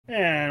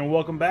and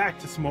welcome back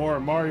to some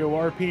more Mario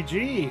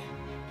RPG.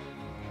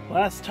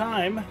 Last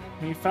time,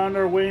 we found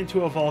our way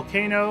into a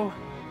volcano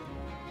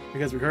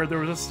because we heard there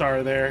was a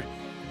star there.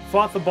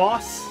 Fought the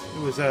boss.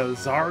 It was a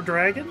Tsar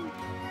dragon.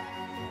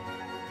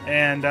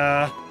 And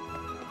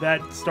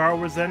that star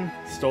was then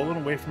stolen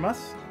away from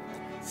us.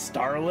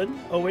 Starlen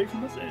away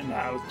from us. And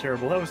that was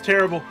terrible. That was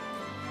terrible.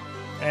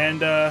 And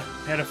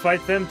had to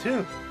fight them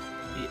too.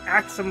 The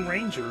Axton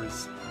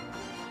Rangers.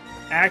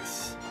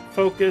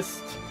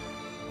 Axe-focused,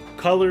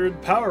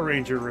 colored Power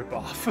Ranger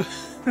ripoff.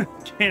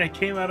 Kinda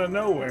came out of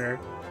nowhere.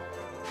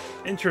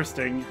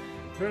 Interesting.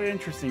 Very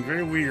interesting.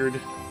 Very weird.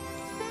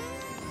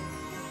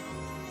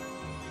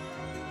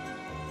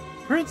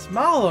 Prince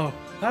Mallow!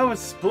 That was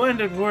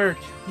splendid work.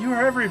 You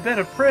are every bit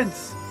a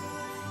prince.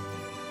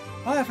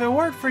 Well, if it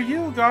weren't for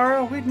you,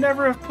 Gara, we'd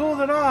never have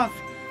pulled it off.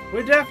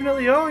 We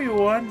definitely owe you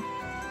one.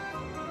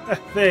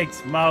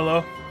 Thanks,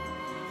 Mallow.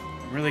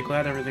 I'm really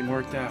glad everything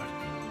worked out.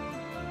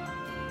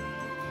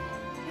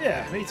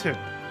 Yeah, me too.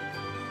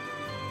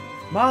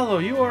 Mallow,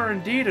 you are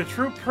indeed a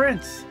true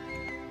prince.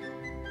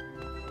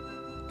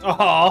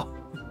 Aww.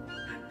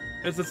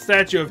 It's a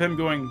statue of him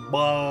going,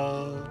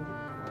 bah.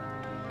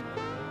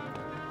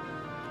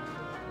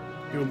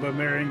 Goomba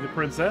marrying the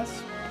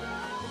princess.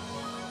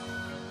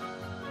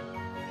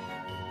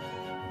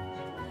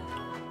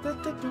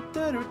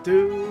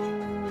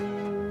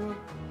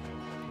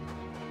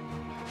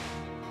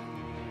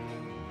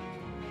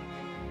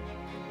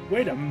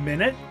 Wait a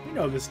minute. You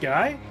know this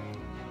guy.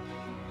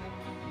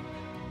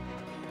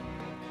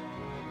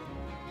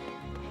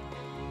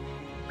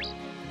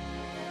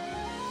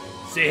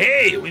 Say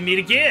hey, we meet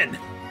again.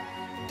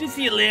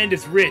 Disneyland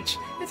is rich.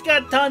 It's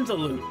got tons of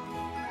loot.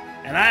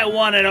 And I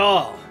want it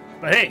all.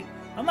 But hey,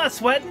 I'm not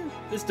sweating.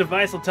 This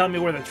device will tell me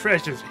where the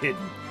treasure's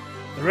hidden.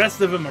 The rest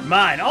of them are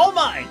mine. All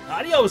mine!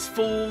 Adios,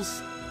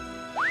 fools!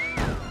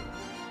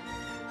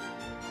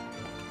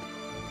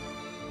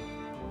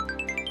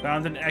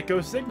 Found an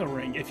echo signal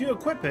ring. If you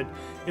equip it,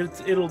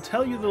 it'll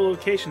tell you the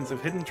locations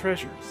of hidden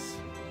treasures.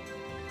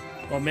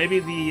 Well, maybe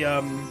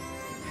the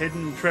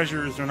hidden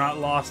treasures are not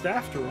lost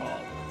after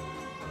all.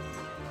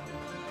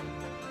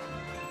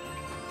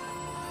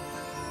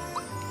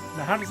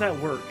 Now, how does that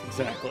work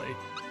exactly?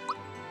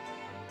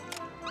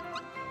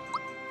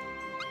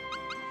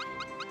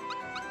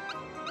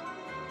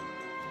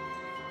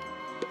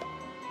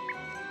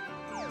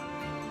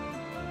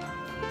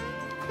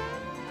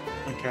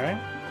 Okay,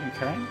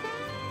 okay.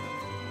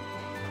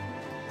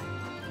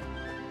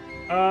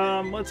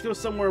 Let's go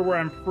somewhere where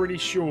I'm pretty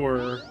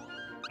sure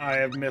I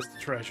have missed a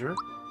treasure.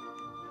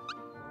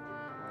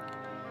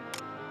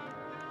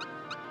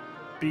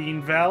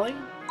 Bean Valley?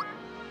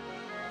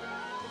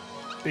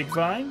 Big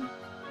Vine?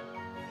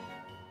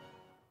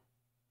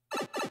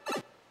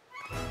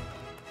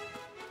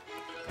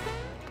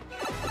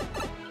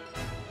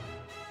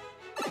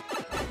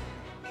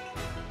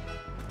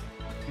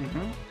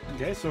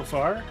 Okay, so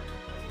far.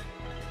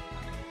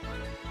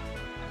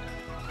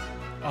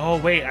 Oh,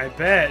 wait, I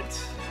bet.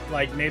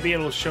 Like, maybe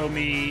it'll show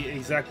me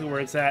exactly where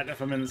it's at if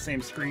I'm in the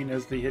same screen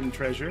as the hidden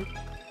treasure.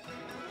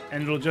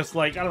 And it'll just,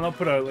 like, I don't know,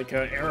 put a, like,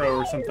 an arrow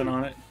or something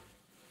on it.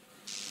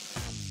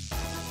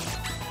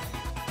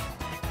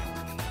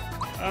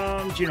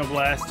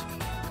 Genoblast.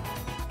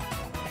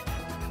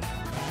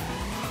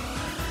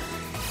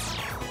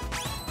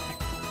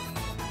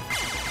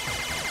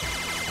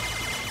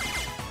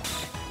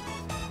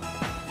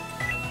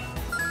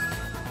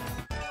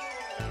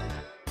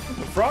 There's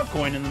a frog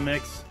coin in the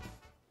mix.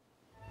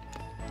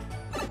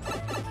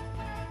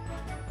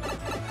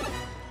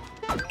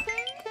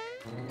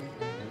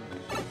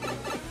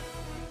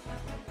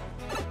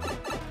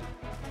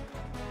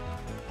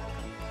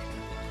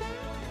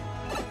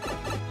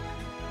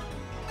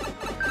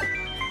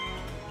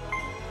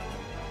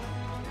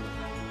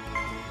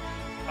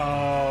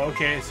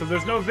 Okay, so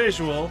there's no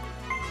visual.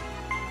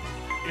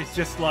 It's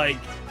just like...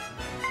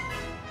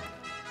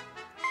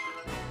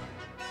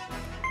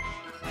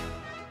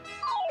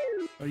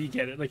 Oh, you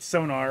get it. Like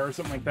sonar or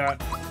something like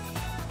that.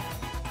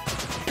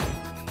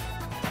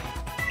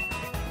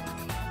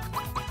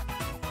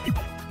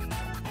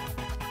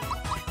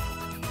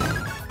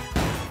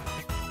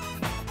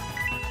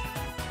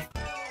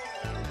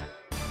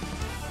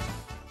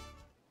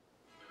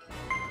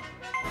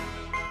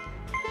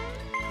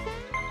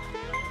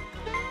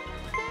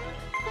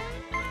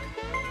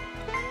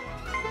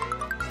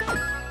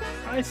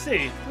 I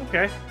see.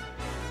 Okay.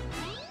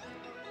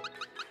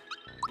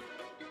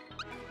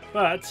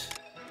 But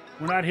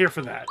we're not here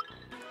for that.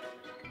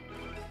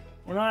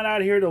 We're not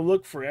out here to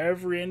look for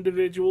every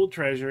individual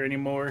treasure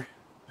anymore.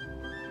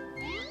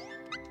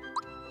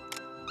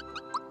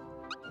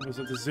 Was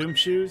it the Zoom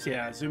Shoes?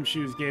 Yeah, Zoom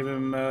Shoes gave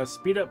him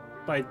speed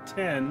up by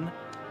 10.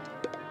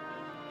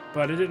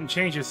 But it didn't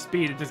change his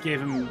speed. It just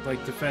gave him,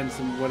 like, defense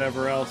and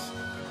whatever else.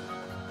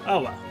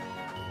 Oh, well.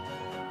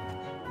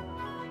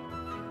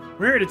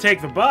 We're here to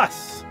take the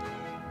bus.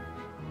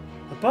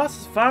 The bus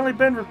has finally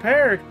been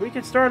repaired. We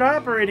can start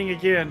operating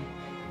again.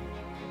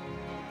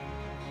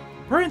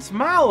 Prince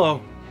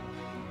Mallow!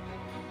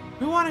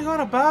 We want to go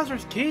to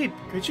Bowser's Keep.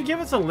 Could you give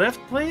us a lift,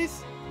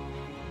 please?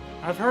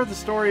 I've heard the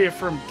story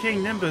from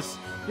King Nimbus.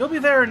 You'll be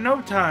there in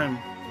no time.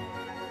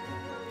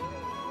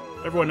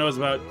 Everyone knows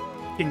about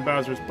King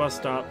Bowser's bus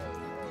stop.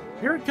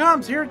 Here it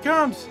comes! Here it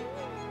comes!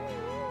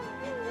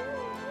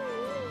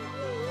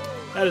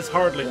 That is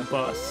hardly a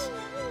bus.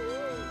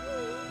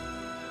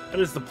 That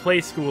is the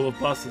play school of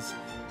buses.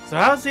 So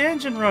how's the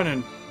engine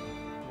running?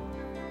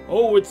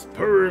 Oh, it's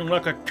purring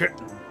like a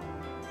kitten.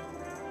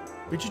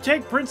 Did you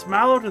take Prince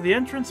Mallow to the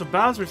entrance of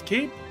Bowser's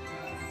Keep?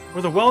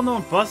 Where the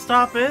well-known bus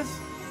stop is?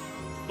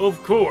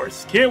 Of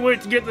course. Can't wait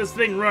to get this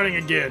thing running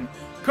again.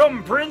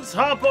 Come, Prince,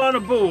 hop on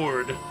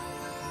aboard.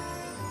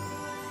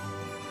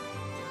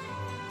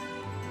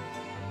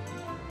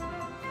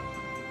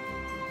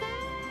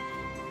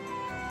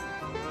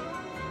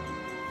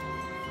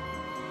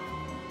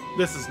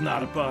 This is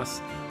not a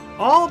bus.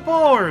 All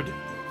aboard!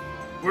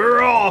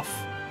 We're off!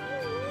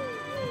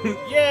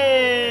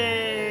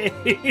 Yay!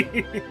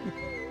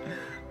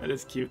 That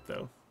is cute,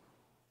 though.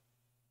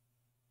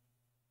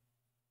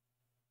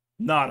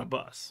 Not a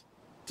bus.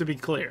 To be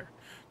clear.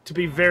 To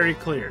be very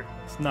clear,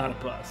 it's not a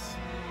bus.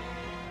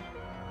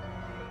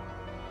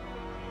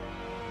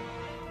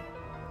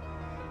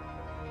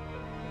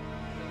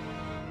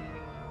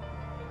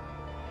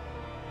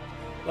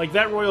 Like,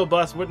 that royal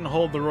bus wouldn't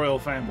hold the royal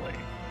family.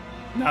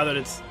 Now that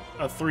it's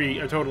a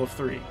total of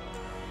 3.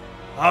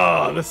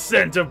 Ah, the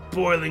scent of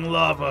boiling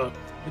lava.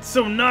 It's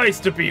so nice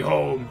to be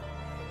home.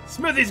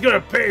 Smithy's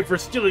gonna pay for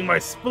stealing my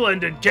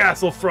splendid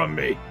castle from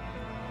me.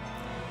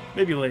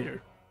 Maybe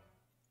later.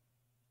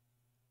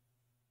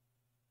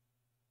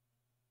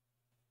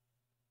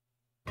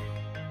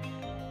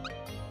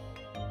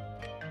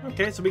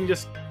 Okay, so we can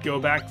just go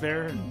back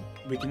there and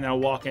we can now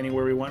walk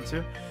anywhere we want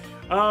to.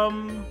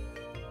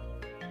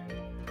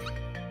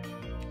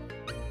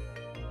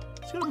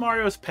 Let's go to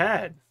Mario's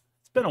pad.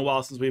 It's been a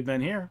while since we've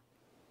been here.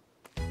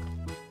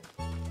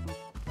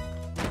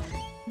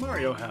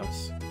 Mario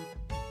house.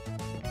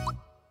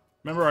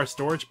 Remember our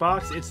storage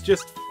box? It's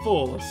just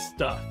full of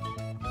stuff.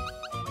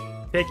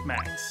 Take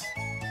Max.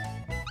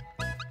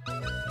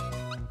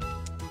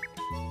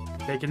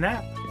 Take a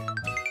nap.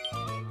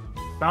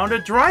 Found a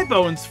Dry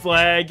Bones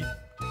flag.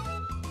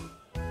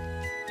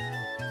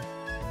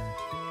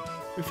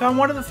 We found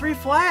one of the 3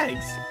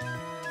 flags.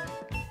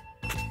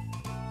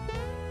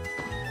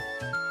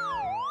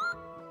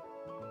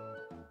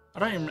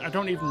 I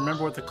don't even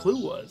remember what the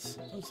clue was.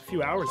 It was a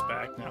few hours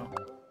back now.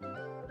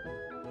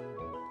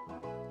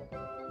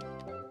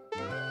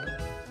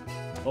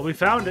 Well, we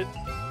found it.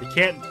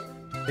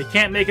 They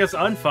can't make us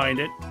unfind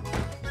it.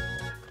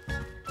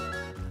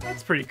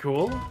 That's pretty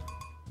cool.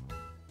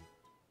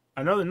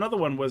 I know another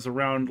one was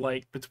around,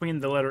 like, between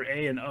the letter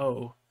A and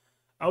O.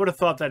 I would have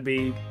thought that'd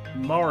be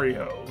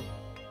Mario.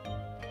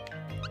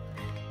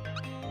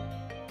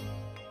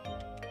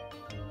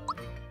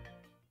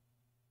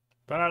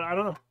 But I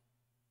don't know.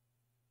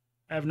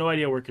 I have no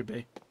idea where it could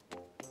be.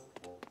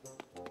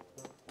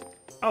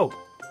 Oh.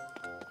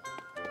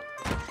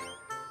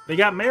 They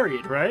got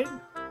married, right?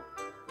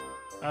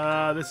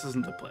 This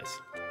isn't the place.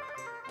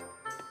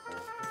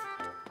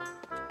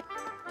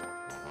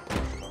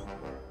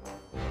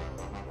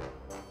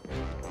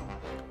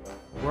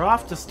 We're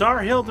off to Star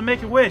Hill to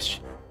make a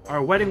wish.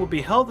 Our wedding will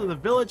be held at the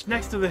village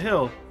next to the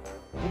hill.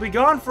 We'll be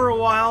gone for a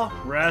while,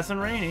 razz and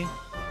rainy.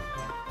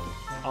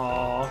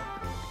 Aww.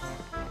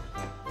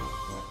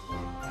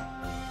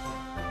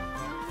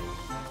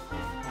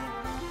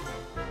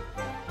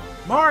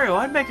 Mario,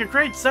 I'd make a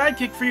great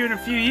sidekick for you in a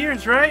few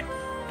years, right?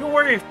 Don't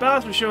worry if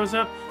Bowser shows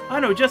up. I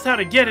know just how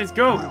to get his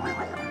goat.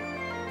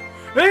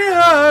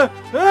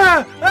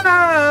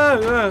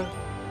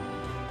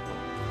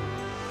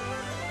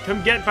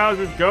 Come get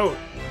Bowser's goat.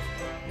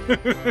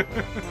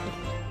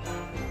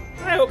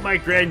 I hope my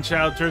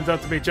grandchild turns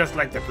out to be just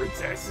like the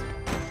princess.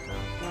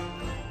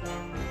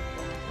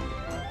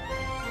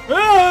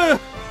 Oh,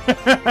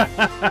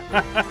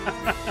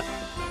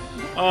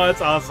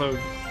 that's awesome.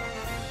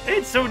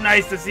 It's so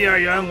nice to see our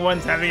young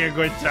ones having a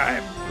good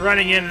time.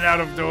 Running in and out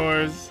of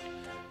doors.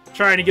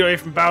 Trying to get away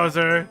from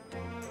Bowser.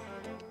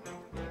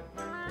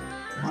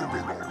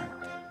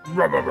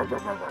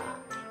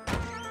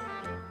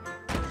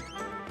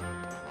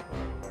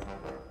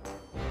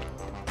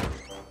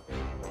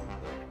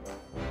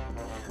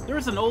 There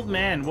was an old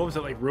man, what was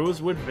it, like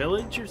Rosewood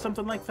Village or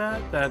something like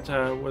that? That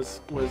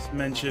was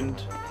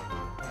mentioned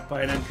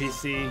by an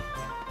NPC.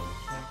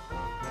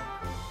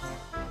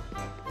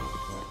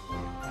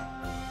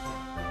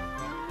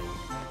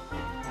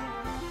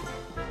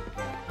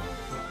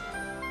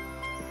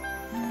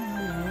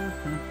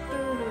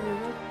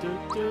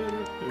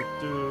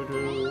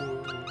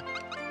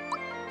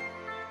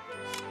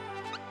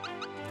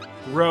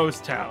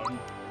 Rosetown.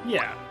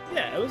 Yeah,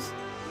 it was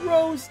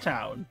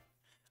Rosetown.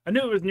 I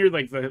knew it was near,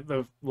 like,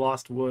 the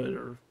Lost Wood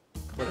or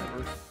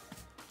whatever.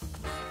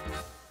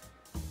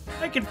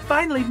 I can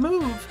finally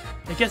move!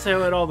 I guess I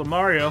owe it all to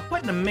Mario.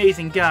 What an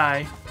amazing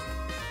guy.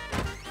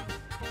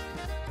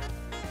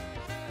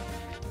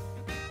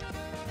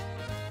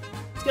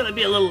 It's gonna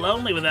be a little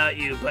lonely without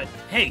you, but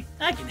hey,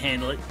 I can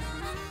handle it.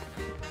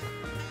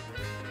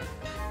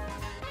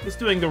 just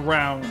doing the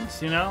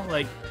rounds, you know?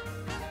 Like,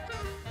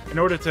 in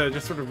order to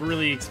just sort of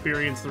really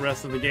experience the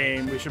rest of the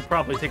game, we should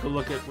probably take a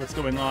look at what's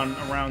going on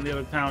around the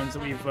other towns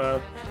that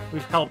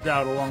we've helped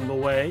out along the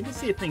way to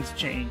see if things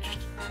changed.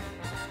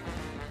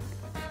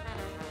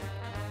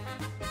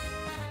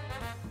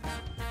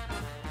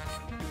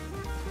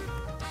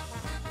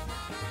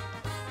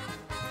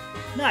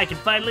 Now I can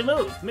finally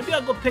move. Maybe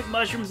I'll go pick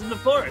mushrooms in the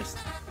forest.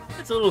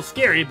 It's a little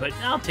scary, but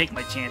I'll take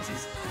my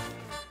chances.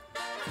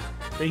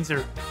 Things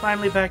are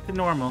finally back to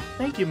normal.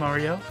 Thank you,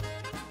 Mario.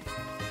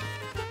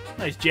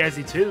 Nice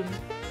jazzy tune.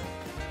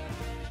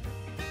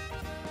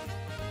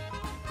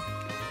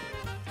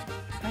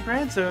 My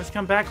grandson has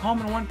come back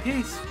home in one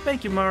piece.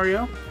 Thank you,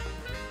 Mario.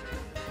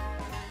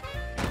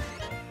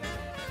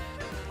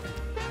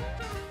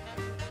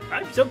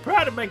 I'm so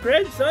proud of my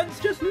grandsons.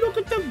 Just look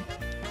at them.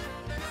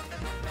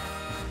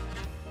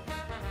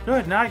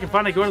 Good, now I can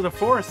finally go to the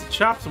forest and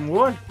chop some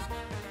wood.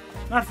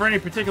 Not for any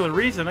particular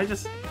reason, I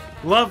just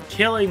love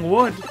killing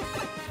wood.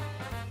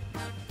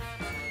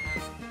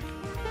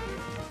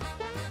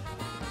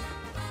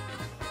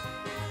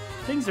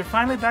 Things are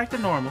finally back to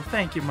normal.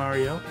 Thank you,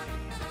 Mario.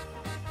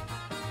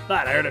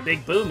 Thought I heard a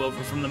big boom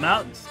over from the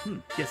mountains.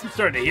 Guess I'm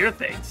starting to hear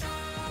things.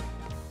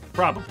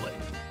 Probably.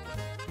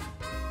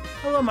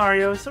 Hello,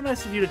 Mario. It's so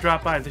nice of you to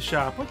drop by the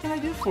shop. What can I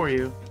do for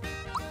you?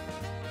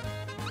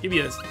 Give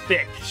you this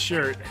thick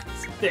shirt,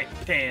 thick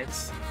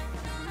pants.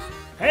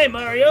 Hey,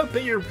 Mario,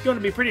 but you're going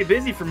to be pretty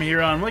busy from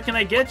here on. What can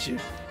I get you?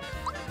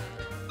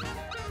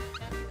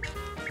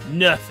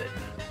 Nothing.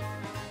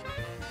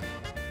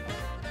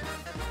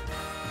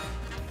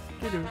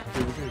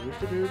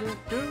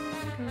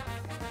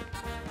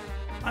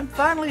 I'm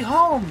finally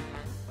home.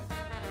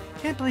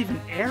 Can't believe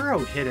an arrow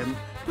hit him.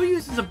 Who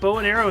uses a bow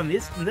and arrow in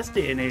this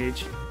day and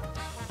age?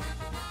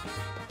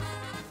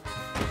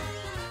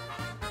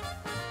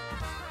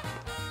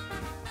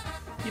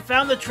 You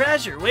found the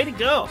treasure. Way to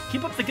go.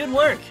 Keep up the good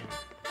work.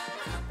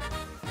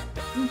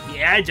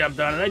 Yeah, I jumped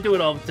on it. I do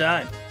it all the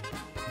time.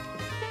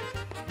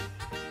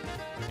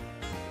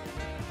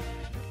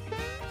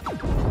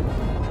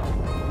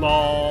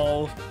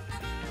 Lol.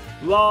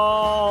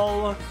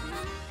 Lol.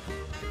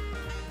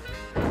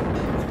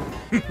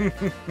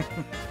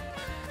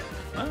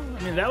 Well, I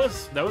mean, that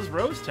was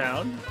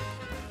Rosetown.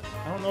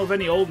 I don't know of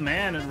any old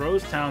man in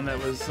Rosetown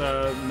that was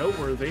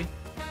noteworthy.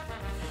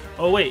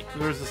 Oh wait,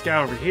 there's this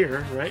guy over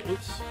here, right?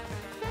 Oops.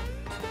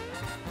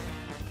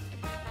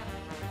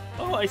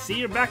 Oh, I see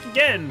you're back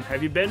again.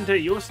 Have you been to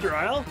Yoster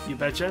Isle? You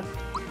betcha.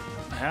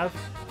 I have.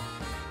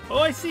 Oh,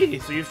 I see.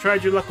 So you've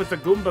tried your luck with the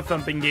Goomba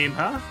thumping game,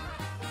 huh?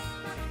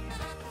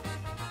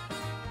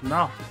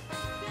 No.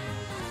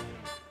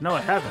 No,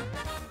 I haven't.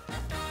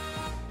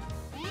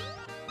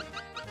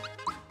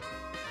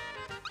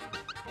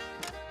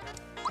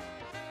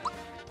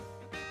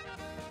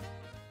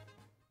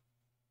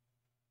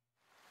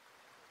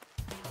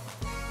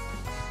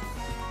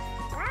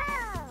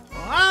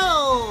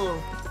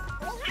 Wow!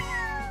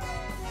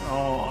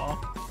 Aww.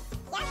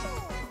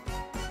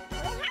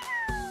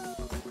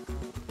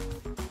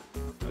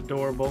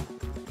 Adorable.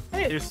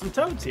 Hey, there's some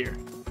toads here.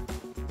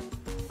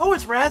 Oh,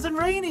 it's Raz and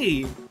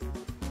Rainy!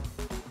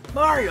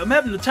 Mario, I'm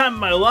having the time of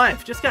my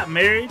life. Just got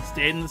married,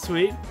 stayed in the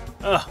suite.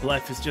 Ugh,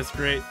 life is just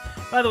great.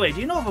 By the way,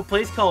 do you know of a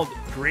place called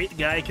Great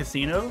Guy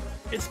Casino?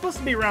 It's supposed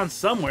to be around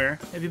somewhere.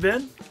 Have you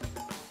been?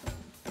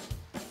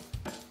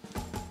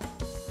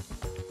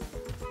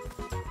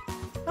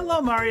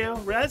 Hello, Mario.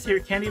 Raz here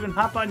can't even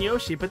hop on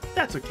Yoshi, but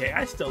that's okay.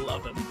 I still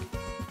love him.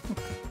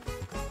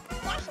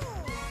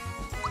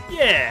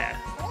 Yeah!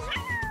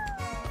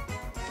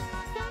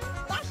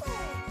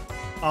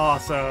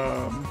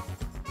 Awesome.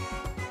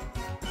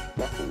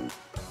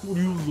 What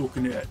are you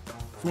looking at?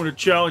 If you want to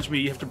challenge me,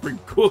 you have to bring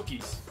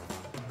cookies.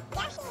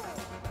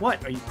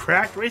 What? Are you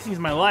cracked? Racing's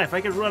my life.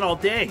 I could run all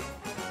day.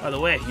 By the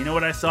way, you know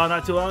what I saw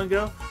not too long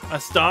ago? A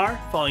star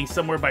falling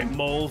somewhere by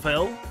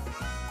Moleville.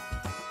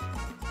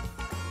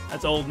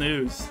 That's old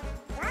news.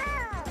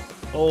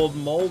 Old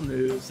mole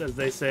news, as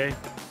they say.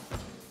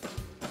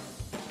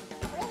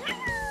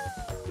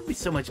 It'd be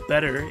so much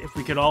better if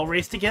we could all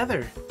race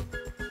together.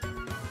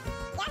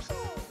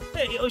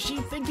 Hey, Yoshi,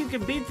 think you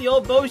can beat the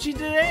old Boshi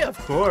today? Of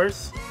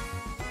course.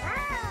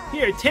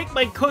 Here, take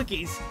my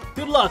cookies.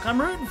 Good luck, I'm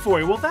rooting for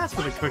you. Well, that's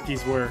what the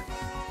cookies were.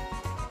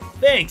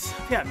 Thanks.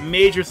 I've got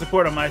major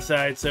support on my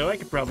side, so I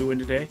could probably win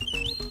today.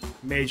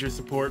 Major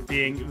support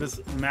being this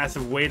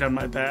massive weight on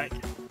my back.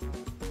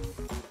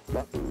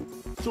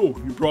 So,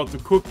 you brought the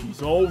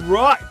cookies. All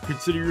right.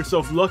 Consider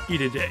yourself lucky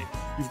today.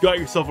 You've got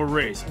yourself a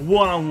race,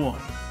 one-on-one.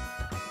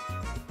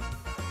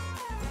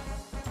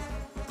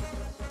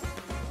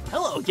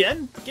 Hello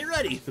again. Get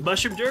ready. The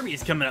Mushroom Derby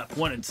is coming up.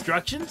 Want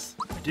instructions?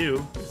 I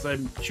do, because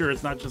I'm sure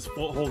it's not just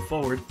hold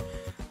forward.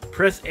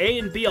 Press A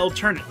and B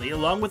alternately,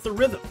 along with the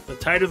rhythm. The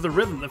tighter the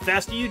rhythm, the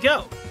faster you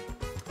go.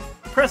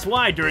 Press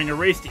Y during a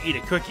race to eat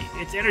a cookie.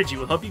 Its energy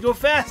will help you go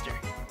faster.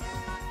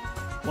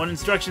 Want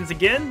instructions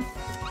again?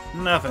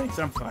 No thanks,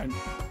 I'm fine.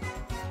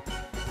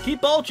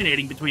 Keep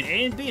alternating between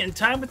A and B in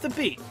time with the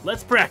beat.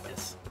 Let's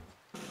practice.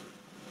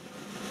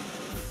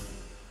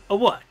 A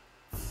what?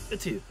 a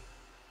 2,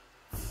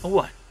 a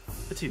 1,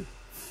 a 2,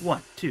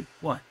 1, 2,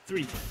 1,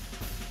 3.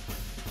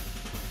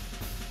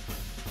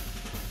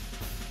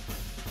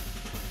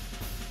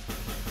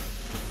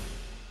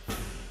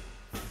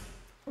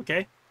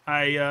 Okay,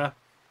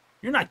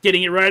 you're not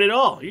getting it right at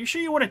all. Are you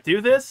sure you want to do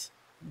this?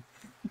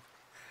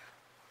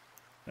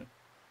 I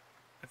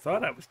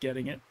thought I was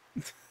getting it.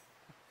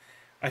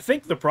 I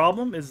think the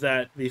problem is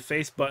that the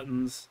face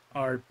buttons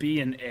are B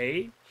and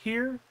A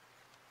here,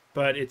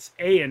 but it's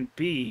A and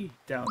B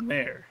down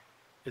there,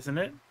 isn't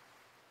it?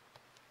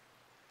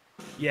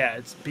 Yeah,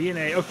 it's B and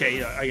A. Okay,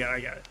 yeah,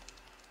 I got it.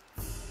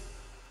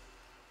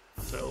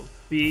 So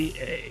B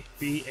A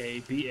B A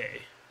B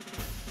A.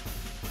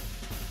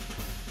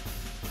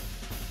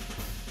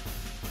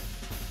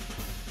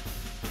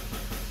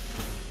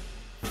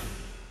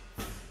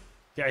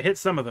 Okay, I hit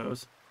some of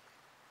those.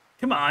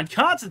 Come on,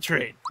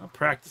 concentrate. I'll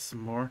practice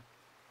some more.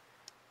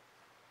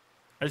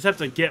 I just have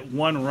to get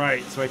one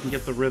right so I can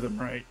get the rhythm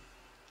right.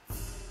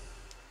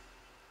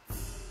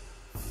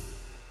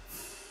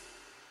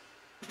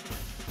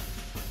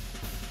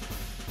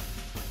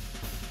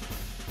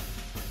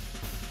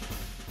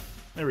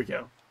 There we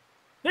go.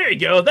 There you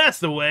go, that's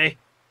the way.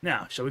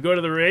 Now, shall we go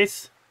to the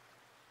race?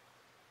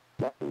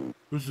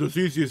 This is as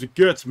easy as it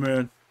gets,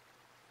 man.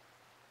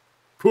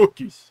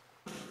 Cookies.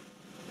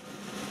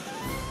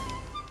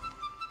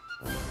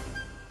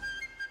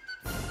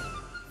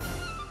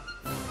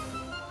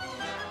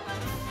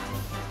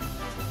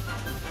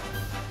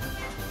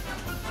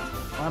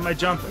 Why am I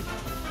jumping?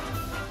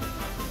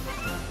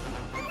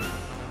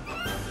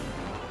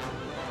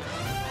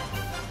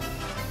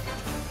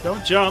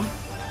 Don't jump.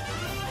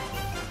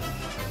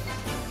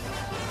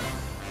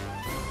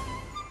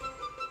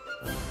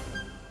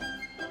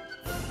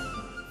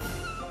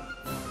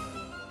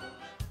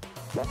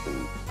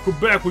 Go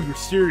back when you're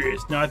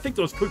serious. Now, I think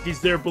those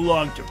cookies there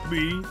belong to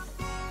me.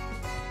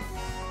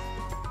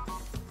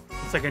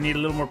 Looks like I need a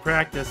little more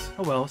practice.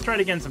 Oh well, let's try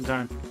it again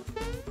sometime.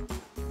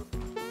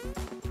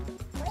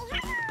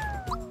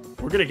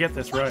 We're gonna get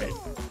this right.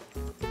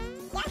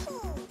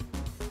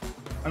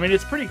 I mean,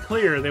 it's pretty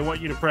clear they want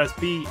you to press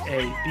B, A,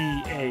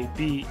 B, A,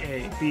 B,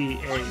 A, B,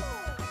 A.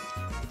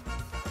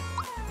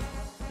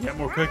 You got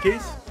more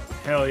cookies?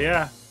 Hell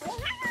yeah.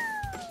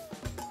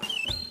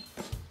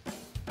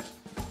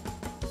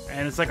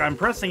 And it's like I'm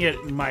pressing it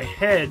in my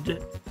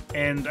head,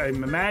 and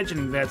I'm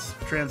imagining that's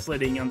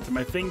translating onto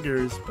my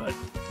fingers, but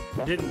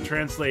it didn't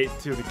translate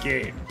to the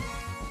game.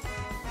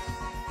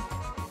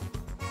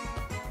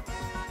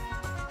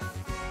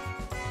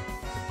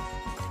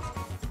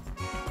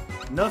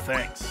 No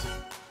thanks.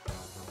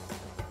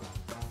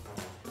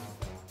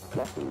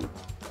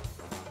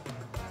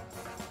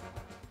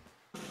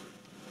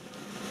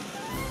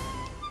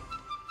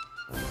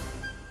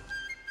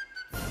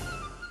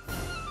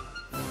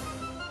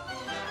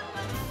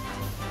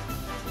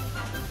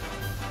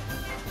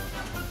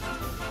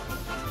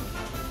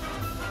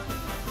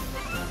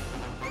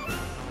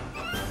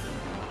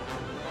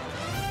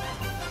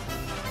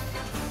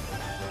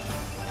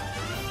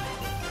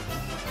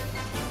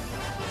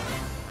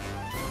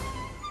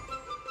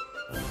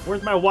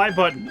 Where's my Y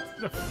button?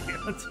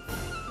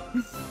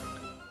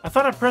 I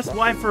thought I pressed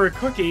Y for a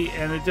cookie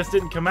and it just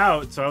didn't come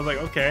out, so I was like,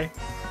 okay.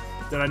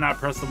 Did I not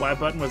press the Y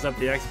button? Was that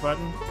the X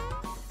button?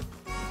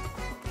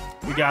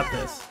 We got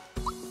this.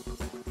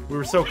 We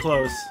were so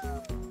close.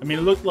 I mean,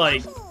 it looked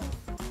like...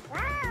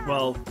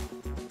 Well,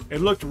 it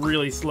looked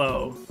really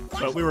slow,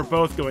 but we were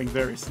both going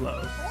very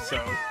slow,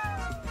 so...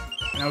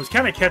 And I was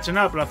kind of catching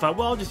up, and I thought,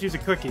 well, I'll just use a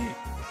cookie.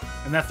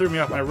 And that threw me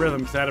off my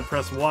rhythm, because I had to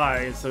press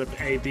Y instead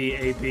of A, B,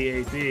 A, B,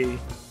 A, B.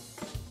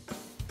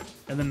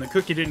 And then the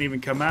cookie didn't even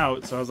come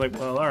out, so I was like,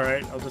 well,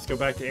 alright, I'll just go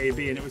back to A,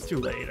 B, and it was too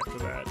late after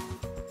that.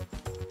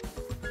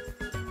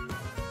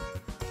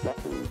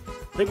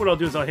 I think what I'll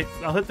do is I'll hit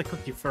the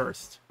cookie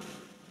first.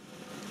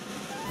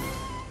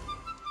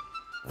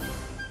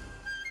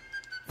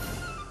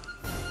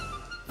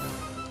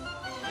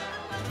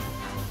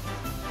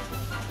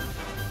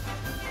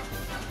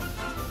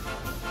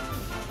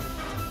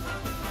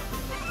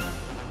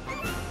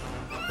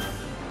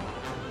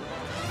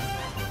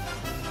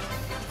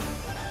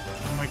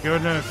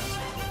 Goodness.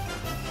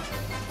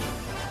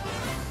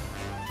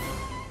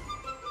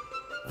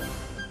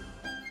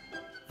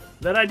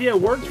 That idea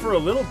worked for a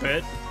little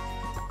bit.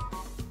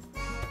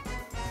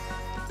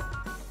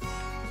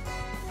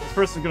 This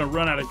person's gonna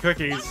run out of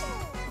cookies.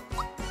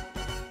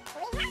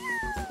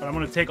 But I'm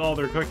gonna take all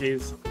their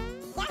cookies.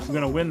 I'm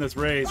gonna win this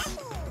race.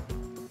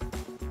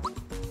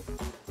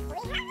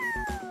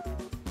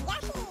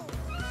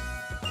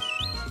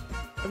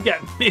 I've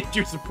got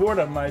major support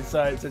on my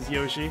side, says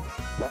Yoshi.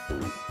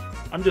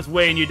 I'm just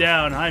weighing you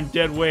down. I'm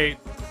dead weight.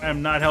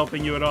 I'm not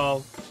helping you at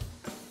all.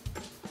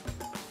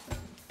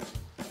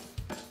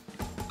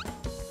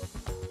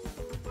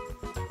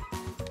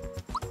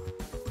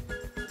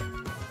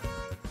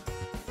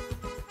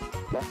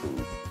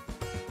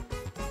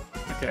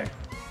 Okay.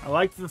 I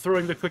liked the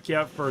throwing the cookie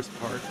out first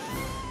part.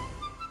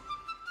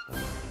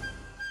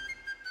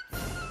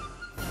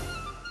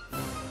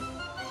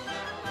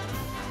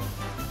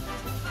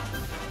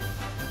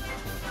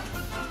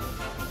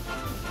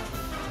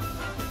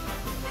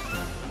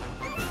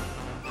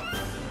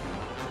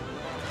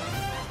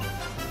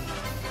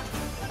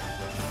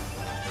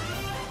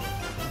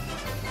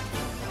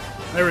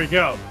 There we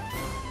go.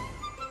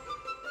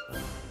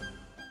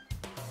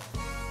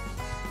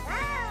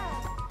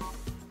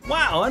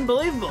 Wow,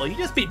 unbelievable. You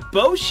just beat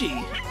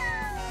Boshi.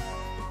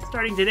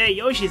 Starting today,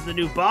 Yoshi's the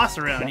new boss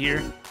around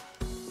here.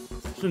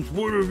 Since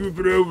when have you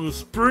been able to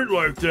sprint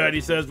like that,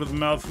 he says with a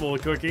mouthful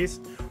of cookies.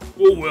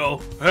 Oh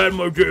well, I had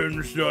my day in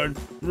the sun.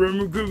 Let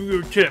me give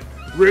you a tip.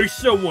 Race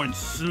someone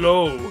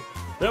slow.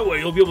 That way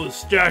you'll be able to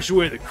stash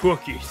away the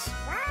cookies.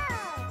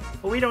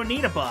 But we don't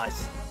need a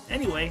boss.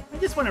 Anyway, I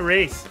just want to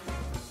race.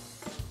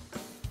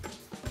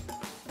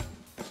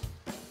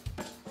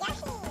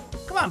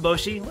 Come on,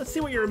 Boshi. Let's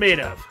see what you're made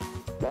of.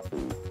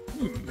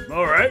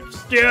 Alright,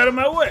 stay out of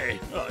my way.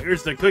 Oh,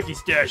 here's the cookie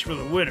stash for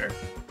the winner.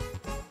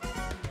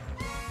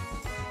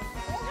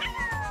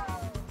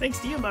 Thanks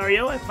to you,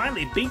 Mario, I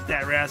finally beat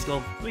that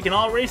rascal. We can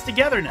all race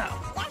together now.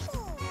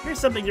 Here's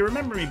something to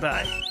remember me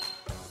by.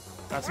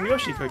 Got some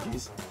Yoshi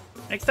cookies.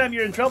 Next time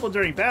you're in trouble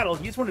during battle,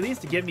 use one of these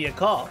to give me a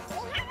call.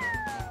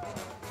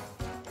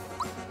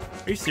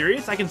 Are you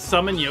serious? I can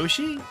summon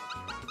Yoshi?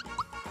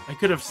 I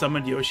could have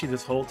summoned Yoshi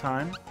this whole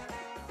time.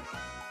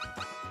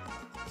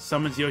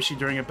 Summons Yoshi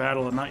during a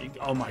battle and not...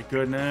 Oh my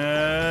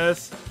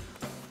goodness.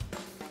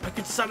 I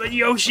could summon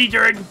Yoshi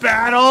during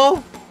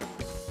battle?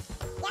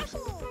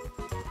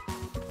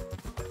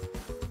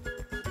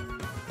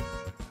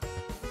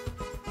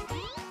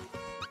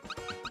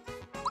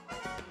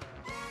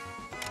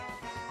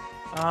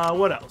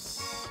 What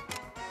else?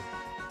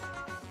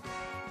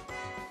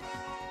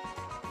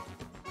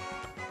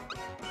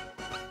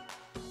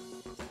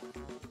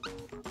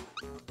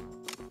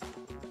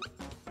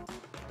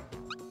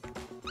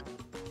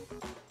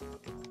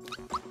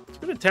 Let's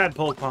go to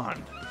Tadpole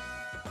Pond.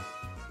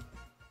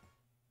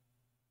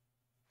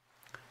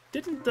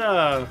 Didn't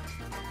the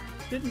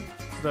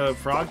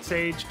Frog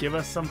Sage give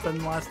us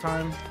something last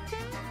time?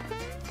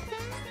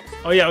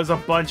 Oh yeah, it was a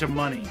bunch of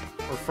money.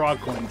 Or frog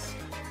coins.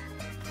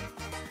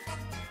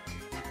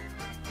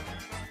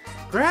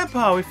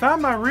 Grandpa, we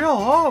found my real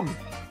home.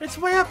 It's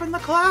way up in the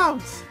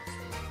clouds.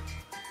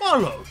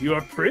 Marlo, you're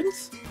a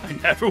prince? I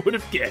never would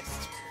have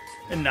guessed.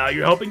 And now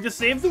you're helping to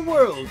save the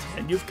world,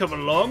 and you've come a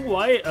long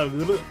way,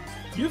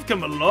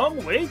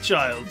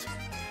 child.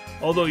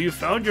 Although you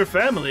found your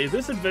family,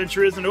 this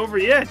adventure isn't over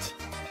yet.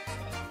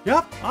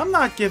 Yup, I'm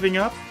not giving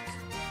up.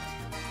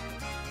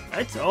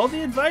 That's all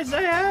the advice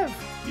I have.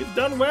 You've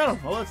done well.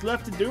 All that's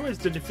left to do is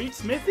to defeat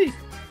Smithy.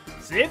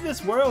 Save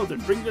this world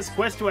and bring this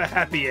quest to a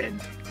happy end.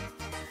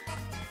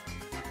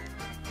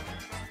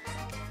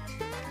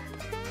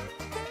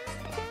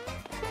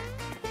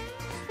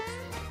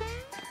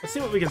 Let's see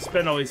what we can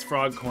spend all these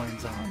frog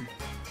coins on.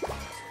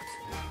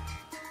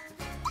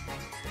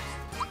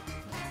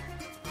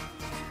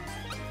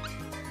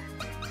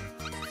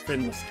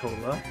 Finless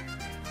Cola.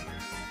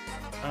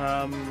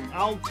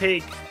 I'll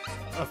take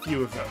a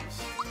few of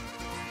those.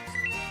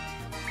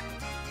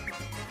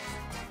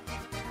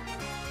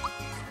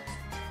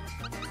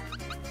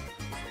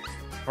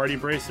 Party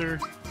Bracer.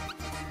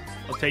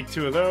 I'll take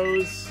 2 of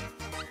those.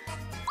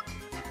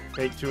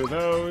 Take 2 of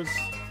those.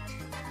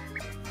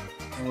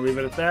 And we'll leave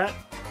it at that.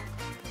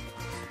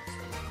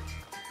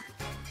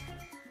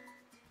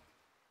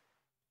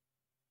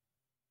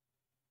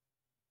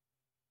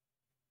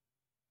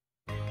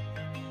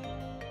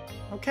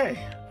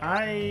 Okay,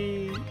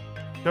 I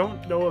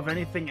don't know of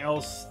anything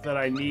else that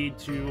I need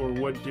to or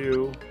would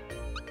do.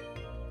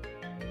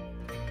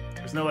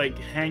 There's no, like,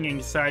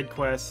 hanging side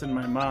quests in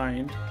my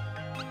mind.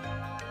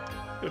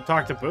 Go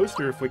talk to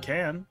Booster if we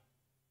can.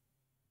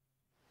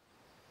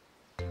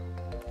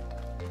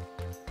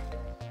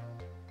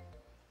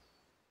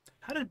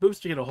 How did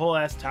Booster get a whole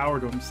ass tower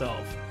to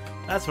himself?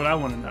 That's what I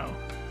want to know.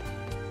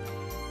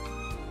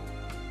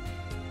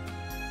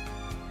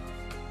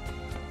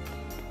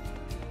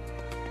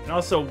 And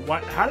also,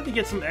 how did he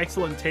get some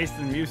excellent taste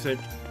in music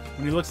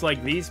when he looks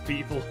like these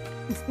people?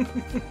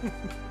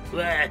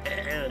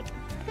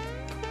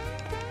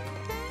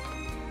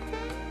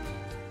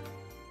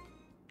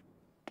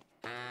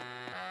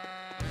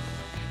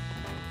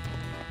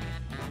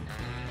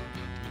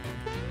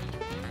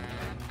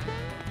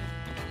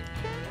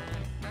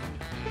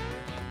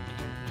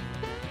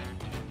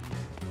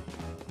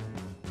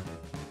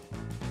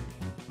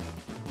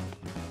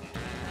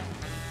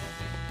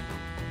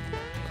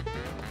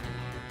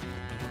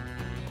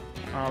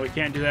 We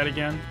can't do that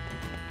again.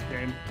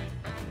 Game.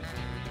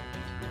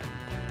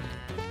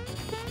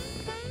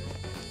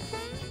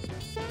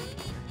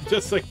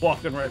 Just like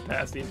walking right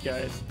past these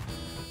guys.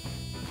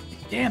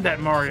 Damn that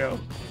Mario.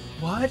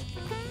 What?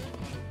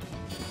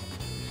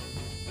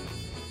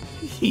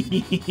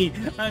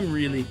 I'm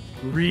really,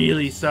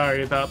 really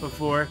sorry about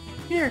before.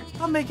 Here,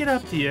 I'll make it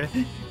up to you.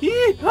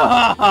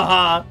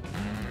 Are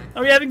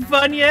we having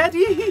fun yet?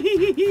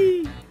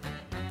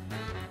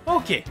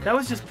 Okay, that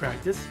was just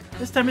practice.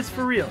 This time it's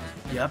for real.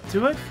 You up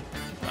to it?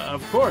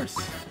 Of course.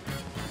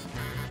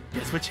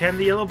 Guess which hand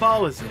the yellow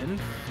ball is in,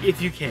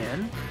 if you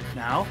can.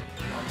 Now,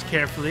 watch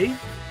carefully.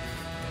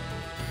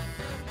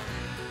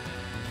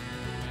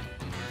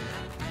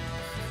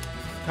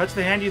 Touch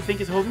the hand you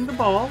think is holding the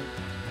ball.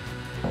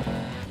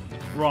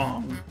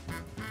 Wrong.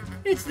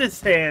 It's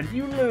this hand.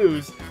 You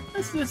lose.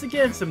 Let's do this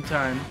again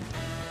sometime.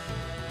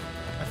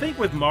 I think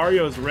with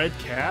Mario's red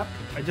cap,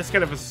 I just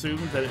kind of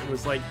assumed that it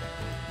was like...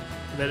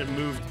 that it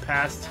moved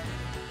past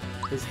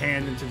his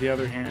hand into the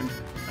other hand.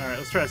 Alright,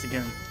 let's try this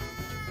again.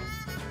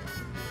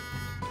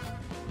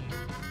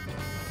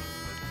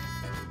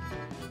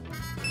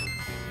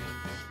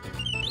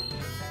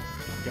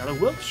 Got a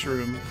wilt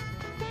shroom.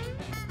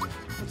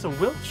 What's a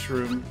wilt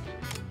shroom?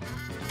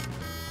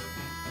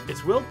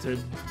 It's wilted.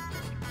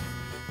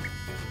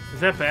 Is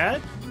that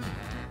bad?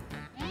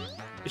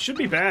 It should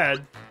be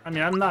bad. I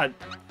mean, I'm not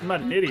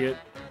an idiot.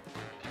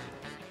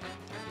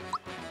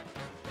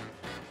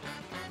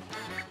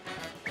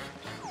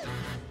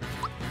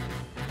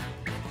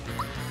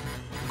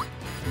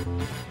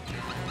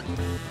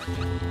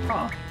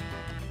 Huh.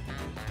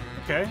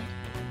 Okay.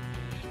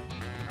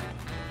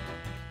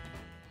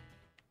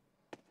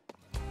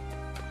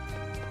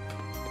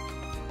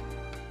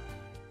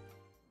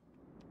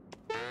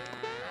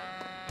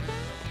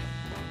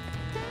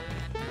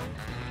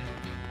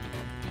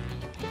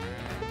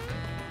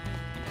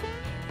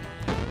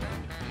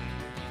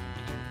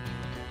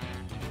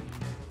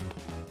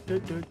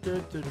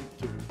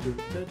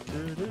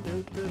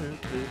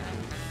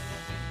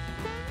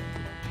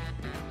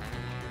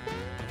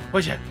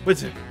 What's that?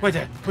 What's it? What's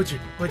that? What's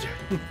it? What's that?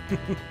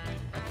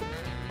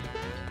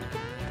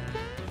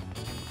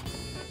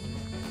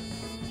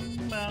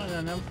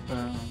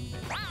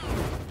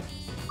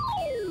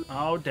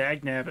 Oh,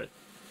 dagnabbit.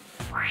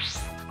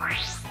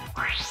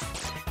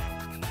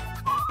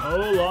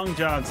 Oh, Long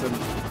Johnson.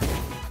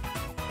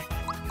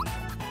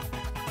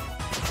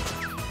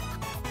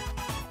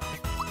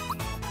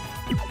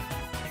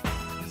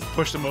 Just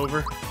push them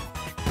over.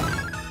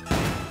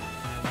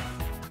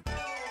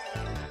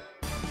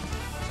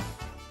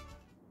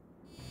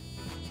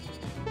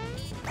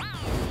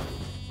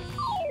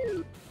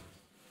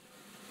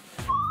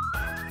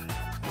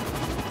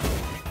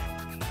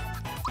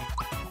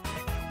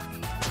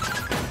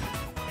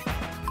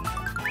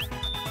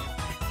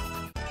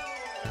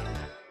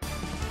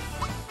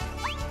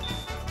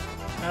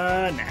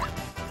 Nah.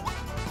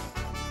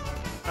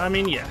 I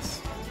mean, yes.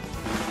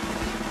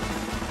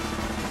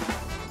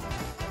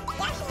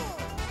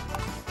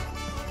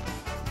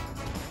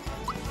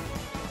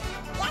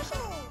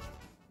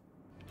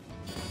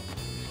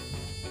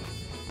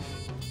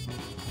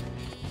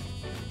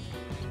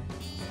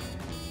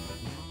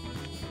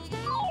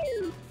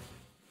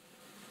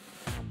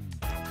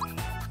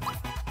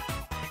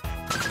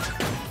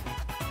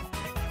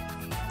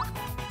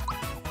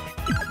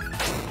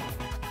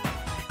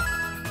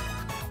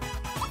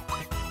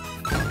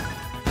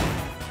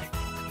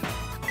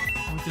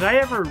 Did I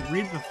ever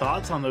read the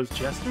thoughts on those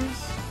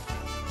jesters?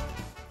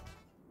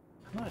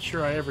 I'm not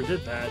sure I ever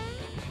did that.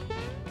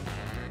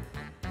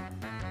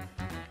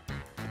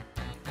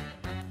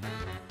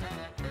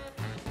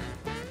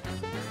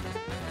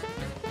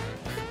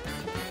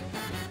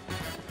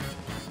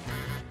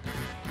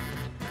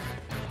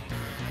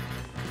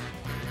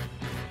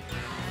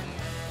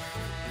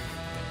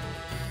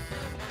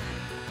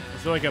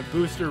 Is there like a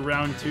booster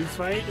round 2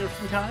 fight of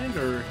some kind,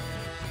 or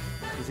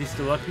is he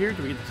still up here?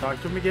 Do we get to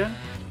talk to him again?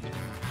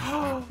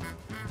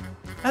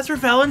 That's where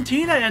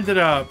Valentina ended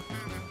up!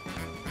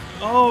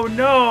 Oh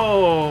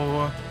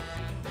no!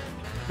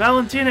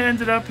 Valentina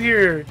ended up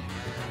here!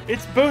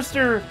 It's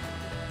Booster!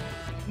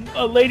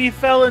 A lady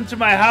fell into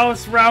my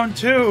house round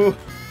 2!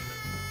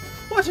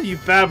 What are you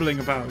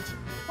babbling about?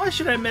 Why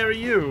should I marry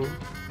you?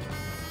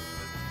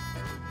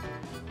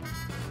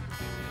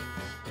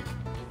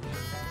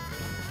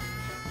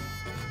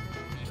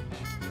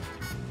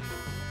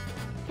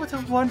 What a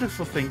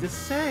wonderful thing to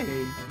say!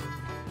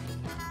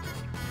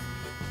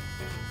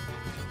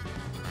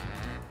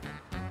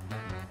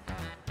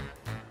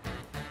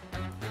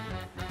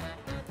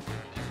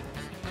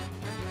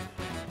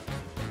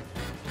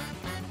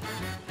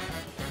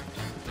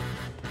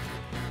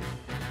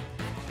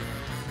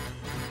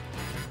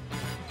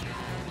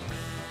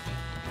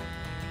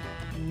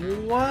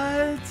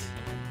 What?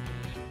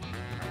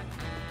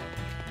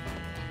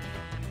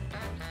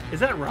 Is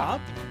that Rob?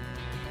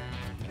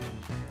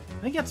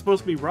 I think that's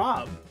supposed to be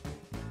Rob.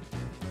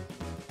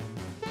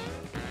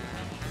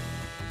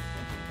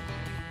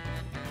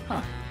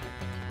 Huh.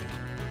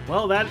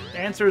 Well, that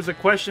answers a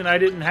question I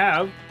didn't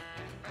have.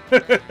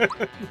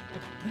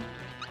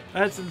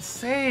 That's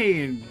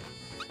insane.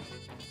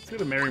 Let's go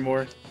to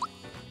Marymore.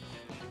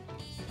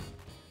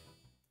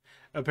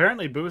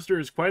 Apparently Booster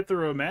is quite the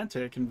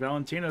romantic, and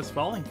Valentina's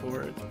falling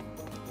for it.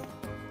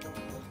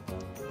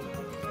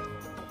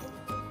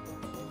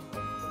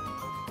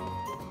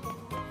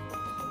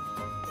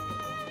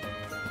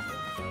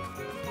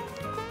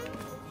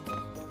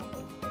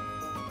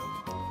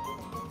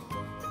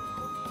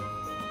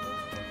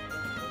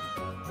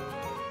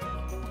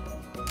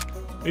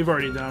 We've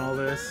already done all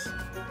this.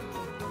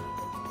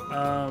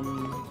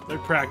 They're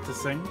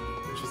practicing,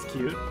 which is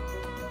cute.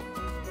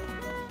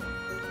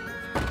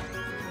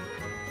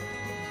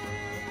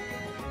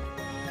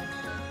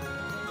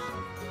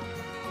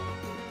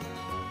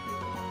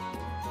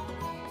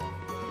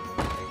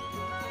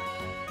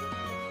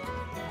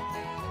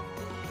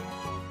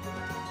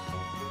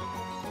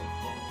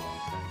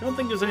 Don't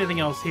think there's anything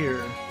else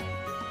here.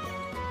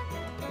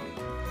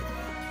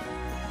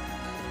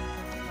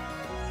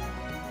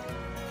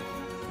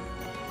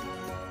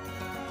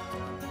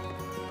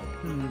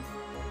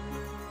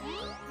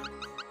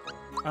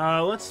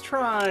 Let's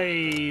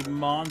try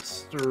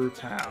Monster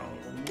Town.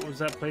 What was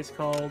that place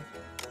called?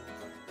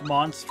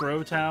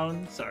 Monstro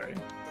Town? Sorry.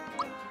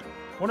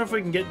 Wonder if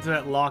we can get into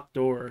that locked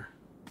door.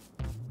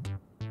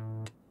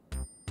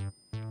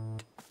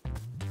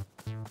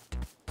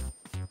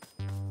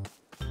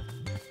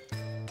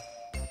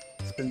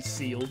 It's been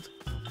sealed.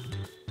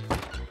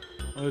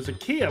 Oh, there's a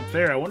key up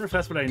there. I wonder if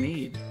that's what I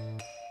need.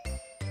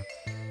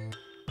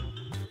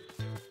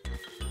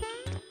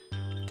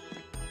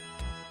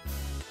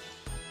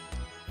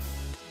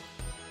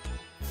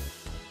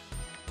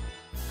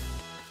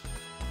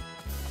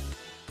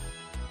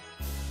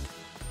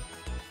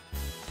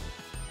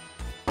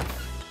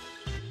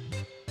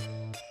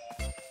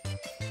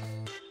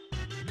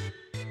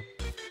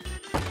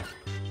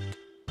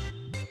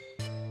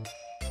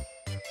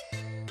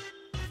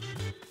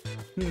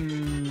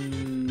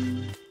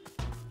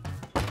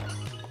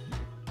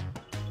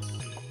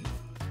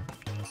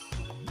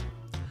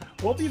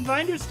 Hope you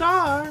find your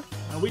star.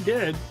 Oh, we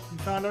did. We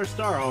found our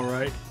star, all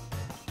right.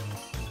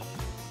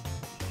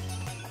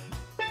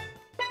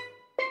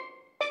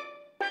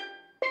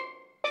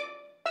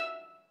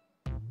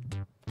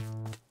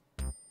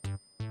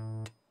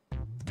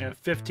 I have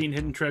 15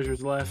 hidden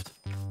treasures left.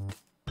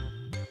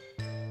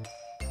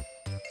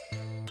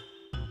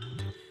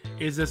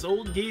 Is this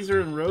old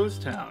geezer in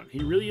Rosetown? He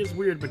really is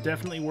weird, but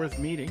definitely worth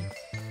meeting.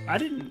 I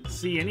didn't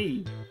see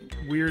any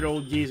weird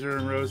old geezer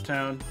in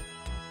Rosetown.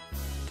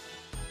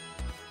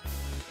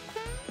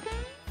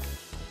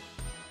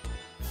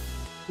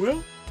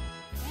 Well,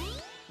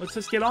 let's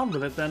just get on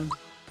with it then.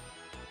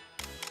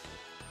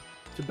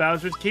 To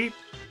Bowser's Keep.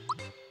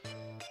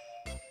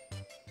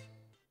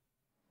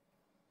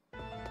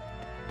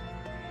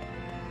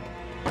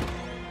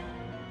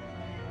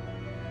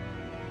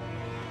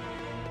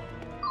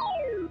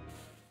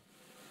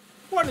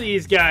 What are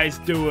these guys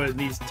doing,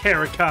 these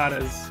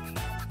terracottas?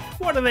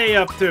 What are they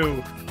up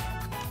to?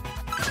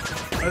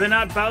 Are they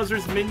not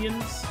Bowser's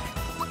minions?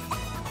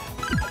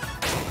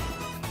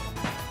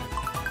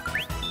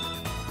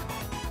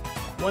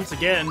 Once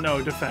again,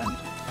 no, defend.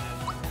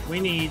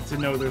 We need to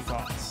know their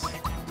thoughts.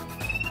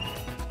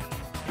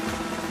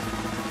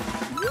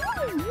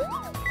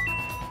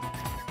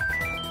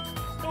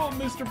 Oh,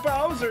 Mr.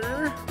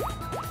 Bowser!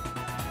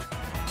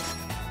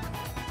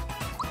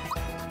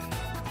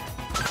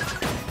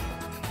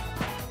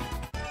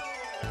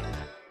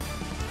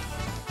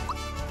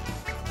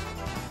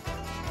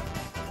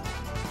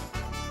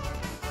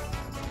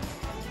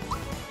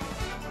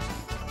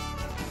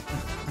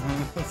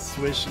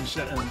 Swish and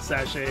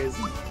sachets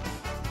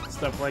and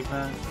stuff like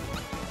that.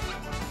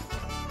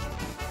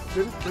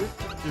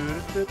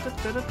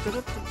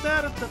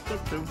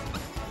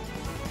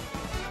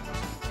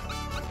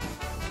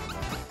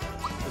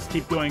 Let's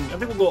keep going. I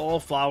think we'll go all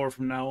flower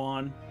from now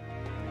on.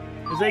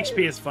 His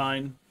HP is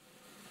fine.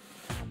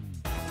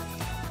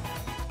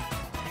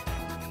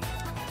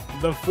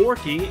 The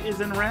Forky is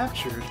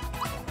enraptured.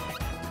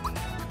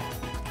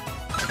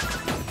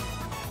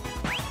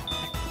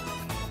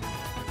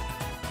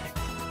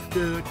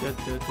 The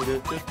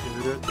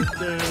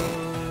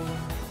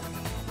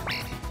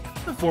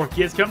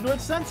Forky has come to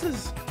its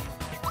senses.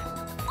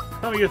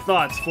 Tell me your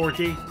thoughts,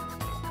 Forky.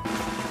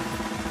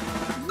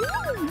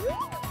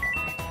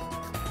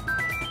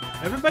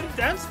 Everybody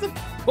dance the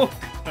book.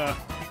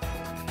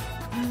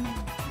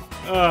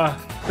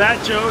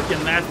 That joke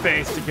and that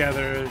face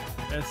together,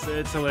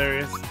 it's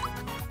hilarious.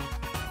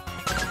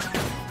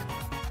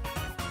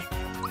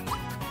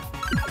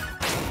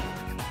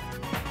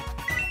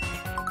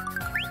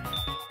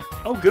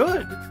 Oh,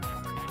 good.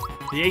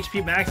 The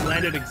HP max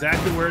landed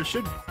exactly where it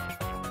should.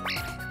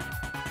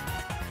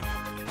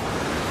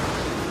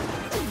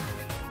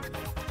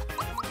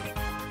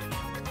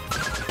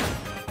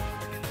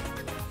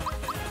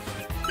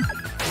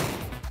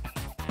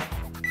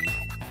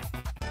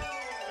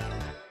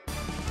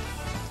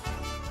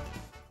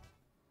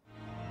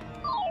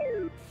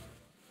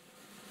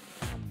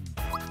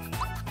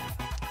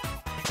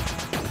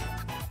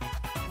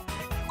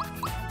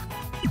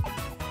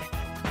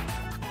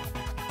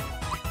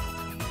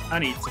 I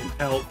need some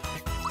help.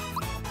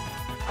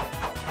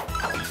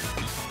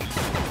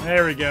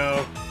 There we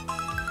go.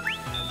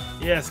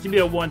 Yes, give me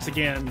a once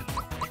again.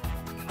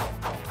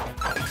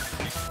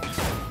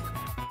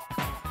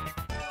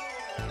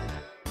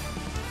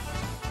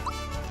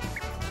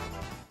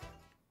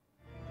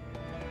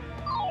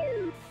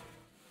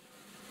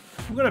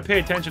 I'm gonna pay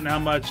attention to how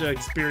much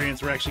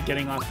experience we're actually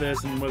getting off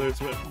this and whether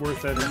it's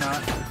worth it or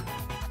not.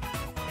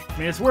 I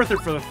mean, it's worth it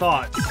for the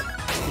thoughts.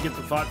 To get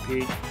the thought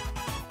peak.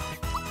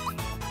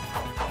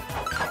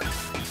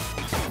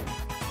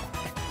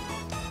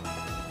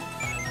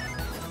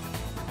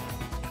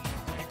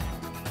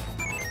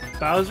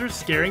 Bowser's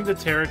scaring the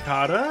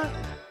terracotta?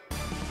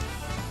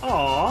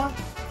 Aww.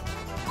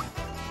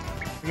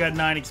 We got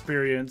 9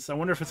 experience. I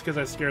wonder if it's because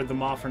I scared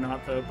them off or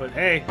not, though. But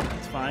hey,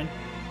 it's fine.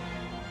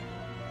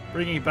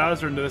 Bringing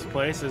Bowser into this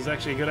place is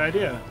actually a good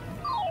idea.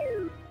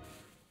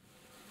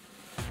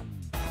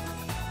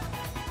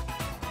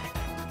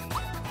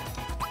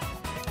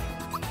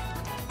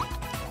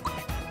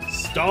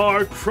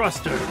 Star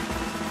Cruster.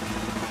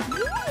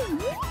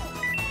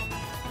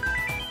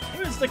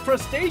 Where's the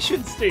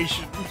crustacean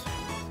station?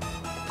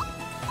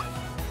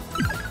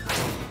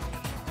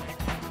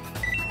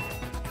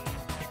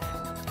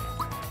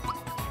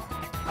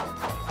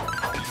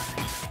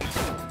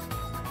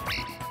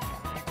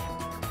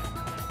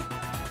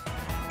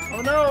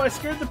 Oh no, I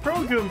scared the Pro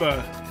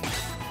Goomba.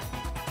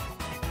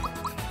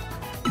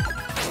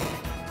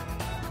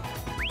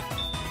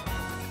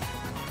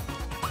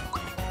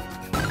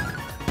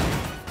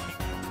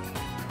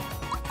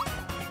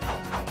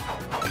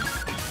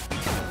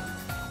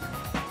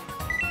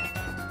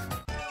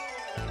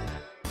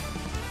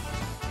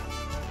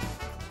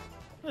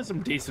 There's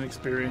some decent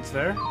experience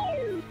there.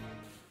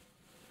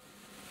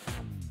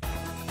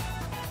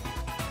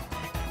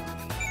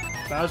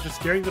 Bowser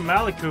scaring the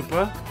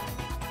Malakoopa.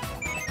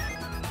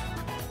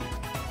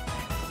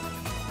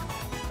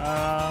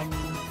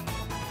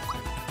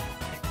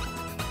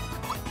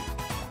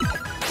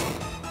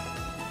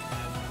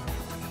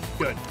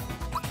 Good.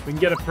 We can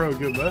get a Pro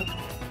Goomba.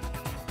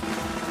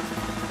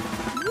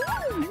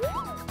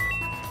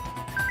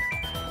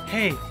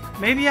 Hey,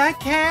 maybe I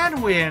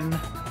can win.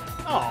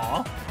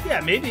 Aw, yeah,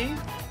 maybe.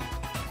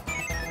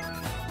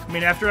 I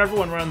mean, after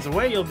everyone runs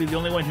away, you'll be the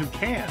only one who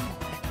can.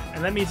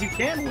 And that means you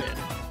can win.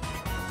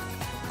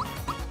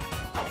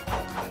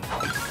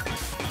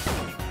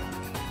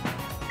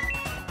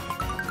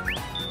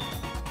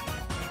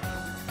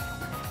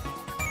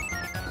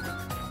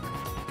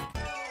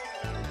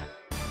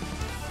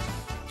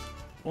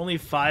 Only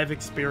 5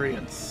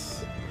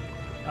 experience.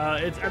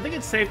 I think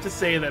it's safe to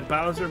say that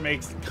Bowser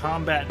makes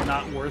combat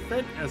not worth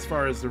it as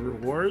far as the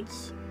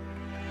rewards.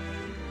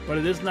 But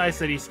it is nice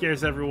that he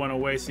scares everyone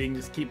away so you can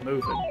just keep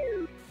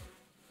moving.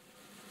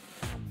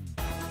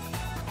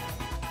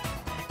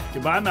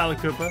 Goodbye,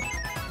 Malakoopa.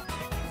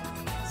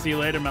 See you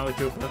later,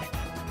 Malakoopa.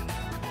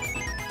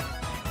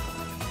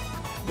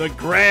 The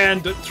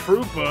Grand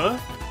Troopa.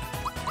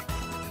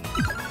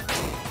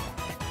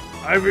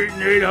 I've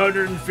eaten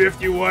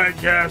 850 White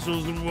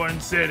Castles in one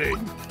sitting.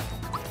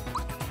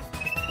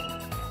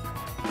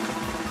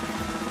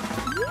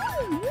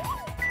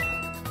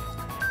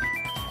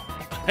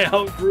 I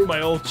outgrew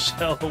my old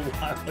shell a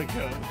while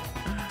ago.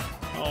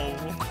 Oh.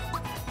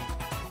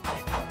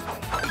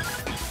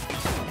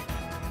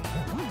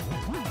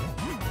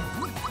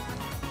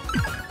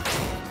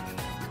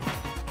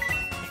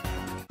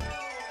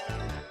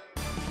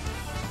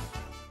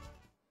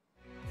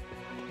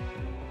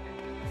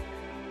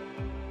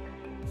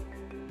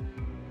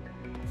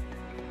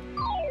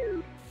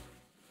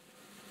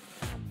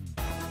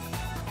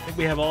 I think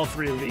we have all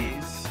 3 of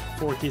these.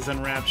 Forky's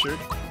Enraptured.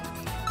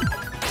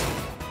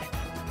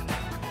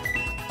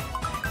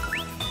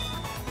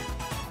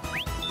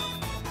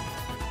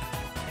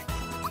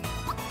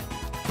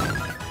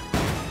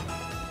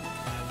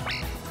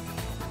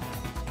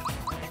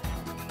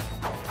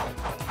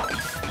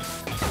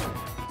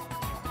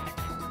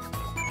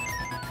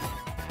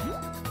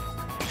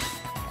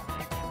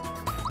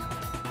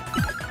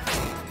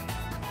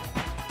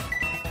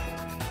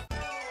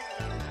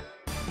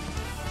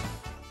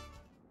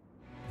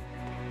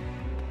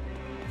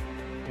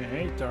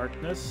 Okay,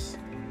 darkness.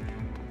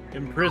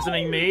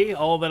 Imprisoning me,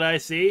 all that I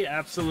see,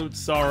 absolute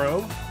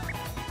sorrow.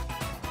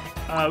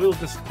 We'll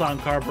just clown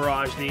car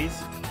barrage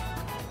these.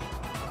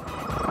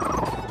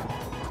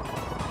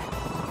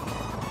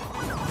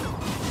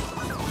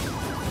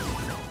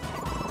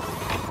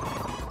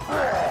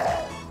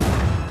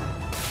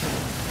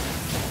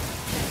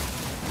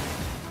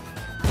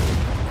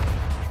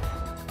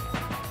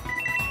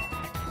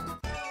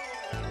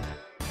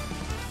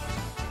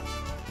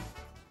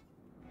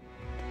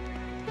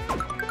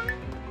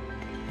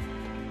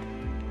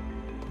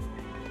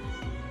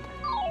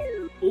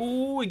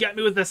 Ooh, he got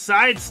me with a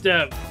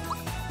sidestep.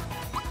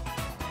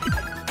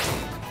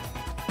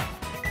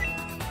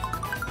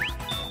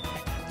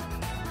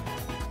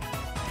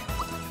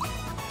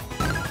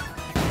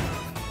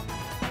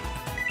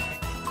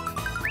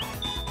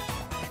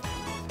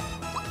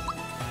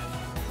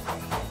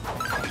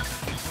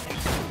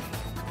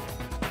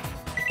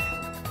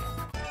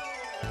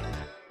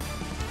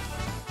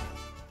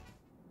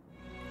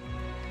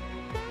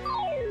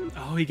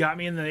 Oh, he got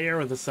me in the air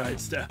with a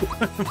sidestep.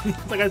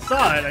 It's like I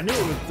saw it. I knew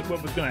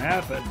what was going to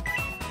happen.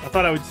 I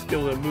thought I would just be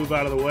able to move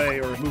out of the way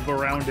or move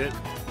around it.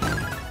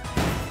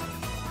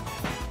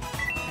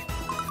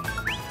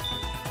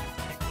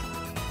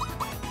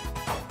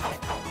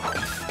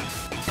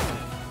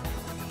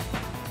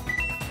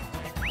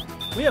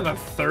 We have a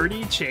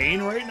 30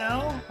 chain right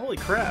now? Holy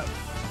crap.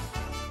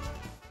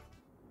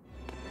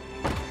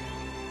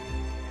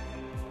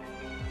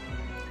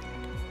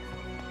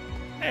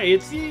 Hey,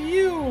 it's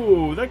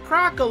you, the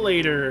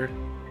Crocolator.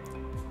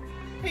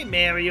 Hey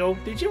Mario,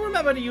 did you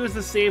remember to use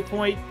the save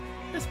point?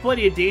 There's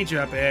plenty of danger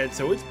up ahead,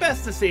 so it's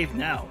best to save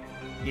now.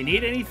 You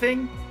need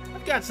anything?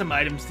 I've got some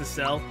items to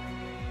sell.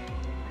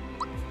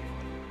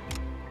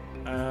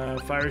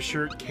 Fire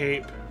shirt,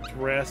 cape,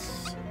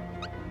 dress.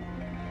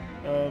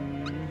 Yeah,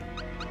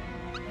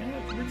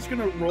 we're just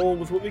gonna roll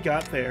with what we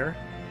got there.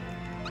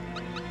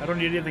 I don't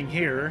need anything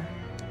here.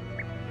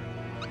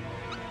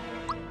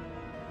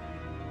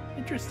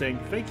 Interesting.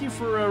 Thank you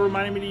for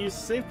reminding me to use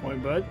the save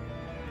point, bud.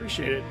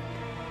 Appreciate it.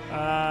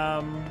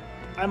 I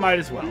might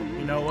as well.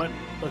 You know what?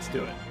 Let's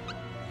do it.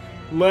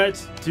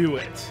 Let's do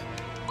it.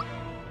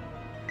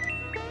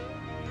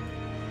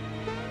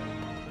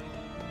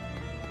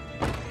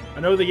 I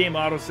know the game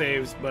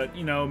autosaves, but,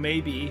 you know,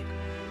 maybe.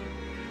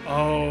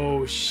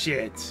 Oh,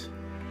 shit.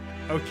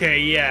 Okay,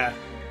 yeah.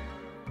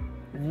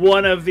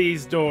 One of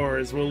these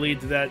doors will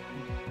lead to that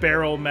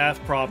barrel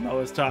math problem I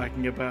was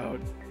talking about.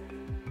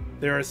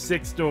 There are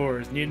 6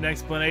 doors. Need an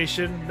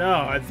explanation? No,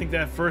 I think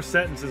that first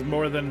sentence is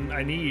more than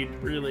I need,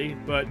 really.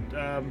 But,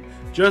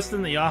 just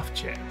in the off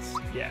chance.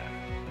 Yeah.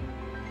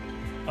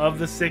 Of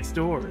the 6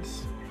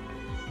 doors.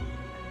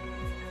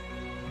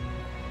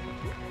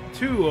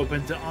 2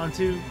 open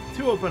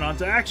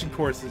onto action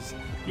courses.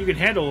 You can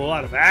handle a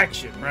lot of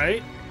action,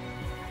 right?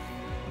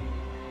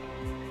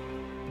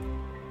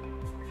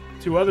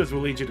 2 others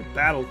will lead you to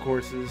battle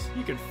courses.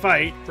 You can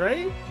fight,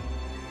 right?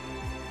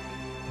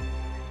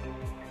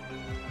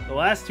 The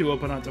last 2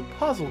 open onto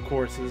puzzle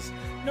courses.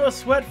 No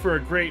sweat for a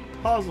great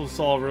puzzle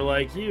solver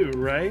like you,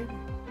 right?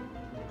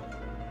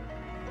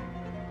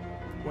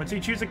 Once you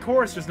choose a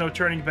course, there's no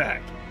turning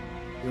back.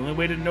 The only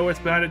way to know what's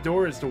behind a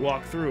door is to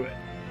walk through it.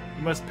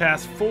 You must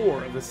pass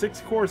 4 of the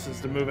 6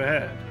 courses to move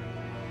ahead.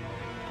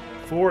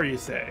 4, you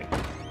say?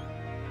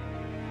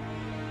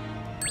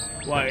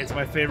 Why, it's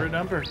my favorite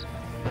number.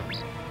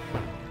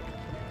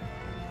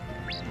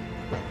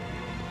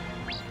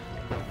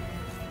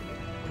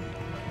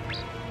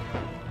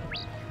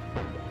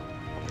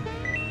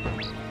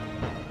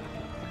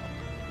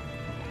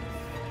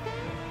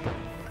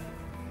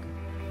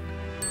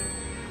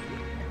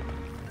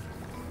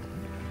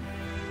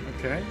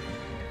 Okay.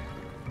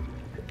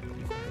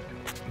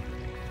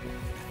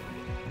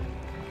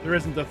 There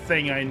isn't the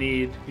thing I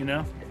need, you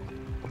know?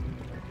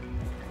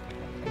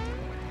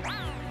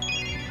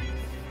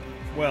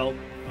 Well,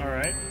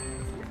 alright.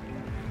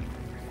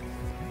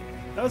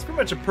 That was pretty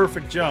much a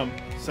perfect jump,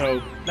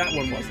 so that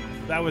one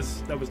wasn't. That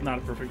was not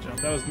a perfect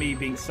jump. That was me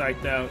being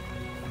psyched out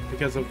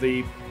because of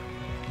the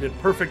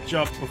perfect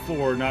jump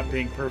before not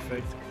being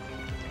perfect.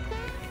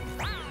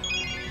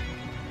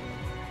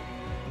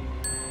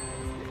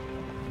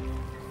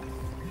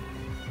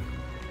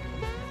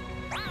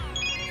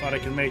 Thought I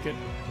could make it.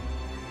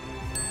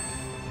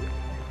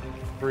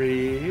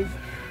 Breathe.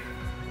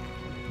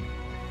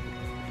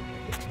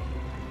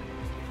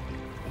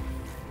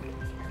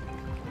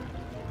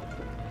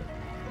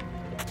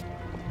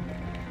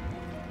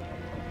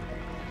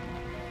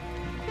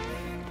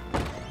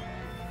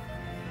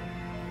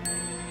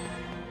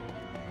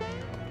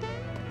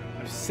 I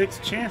have 6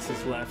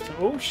 chances left.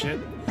 Oh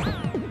shit.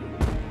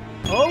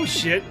 Oh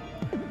shit.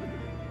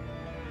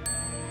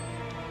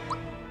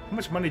 How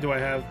much money do I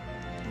have?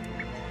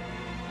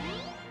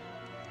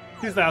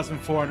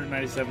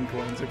 2,497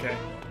 coins, okay.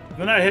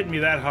 They're not hitting me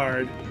that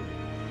hard.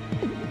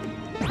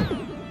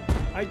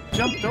 I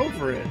jumped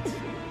over it.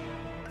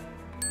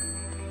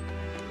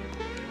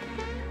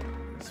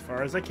 As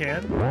far as I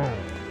can.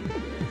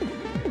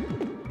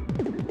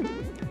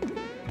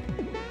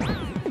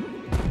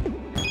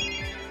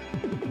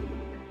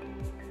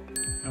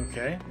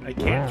 Okay, I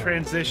can't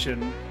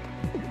transition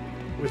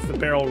with the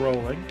barrel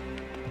rolling.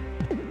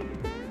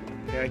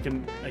 Okay,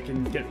 I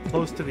can get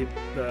close to the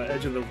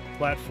edge of the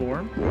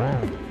platform,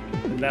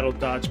 and that'll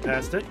dodge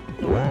past it.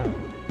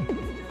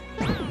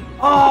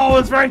 Oh,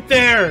 it's right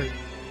there!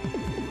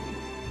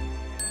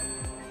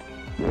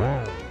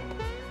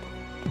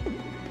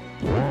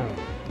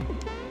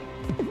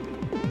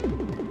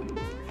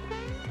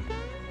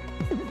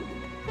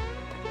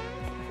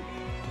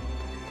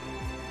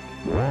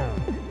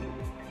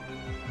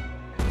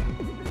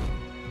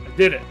 I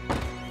did it.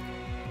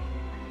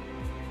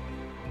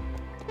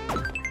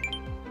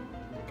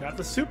 Got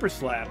the super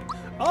slap.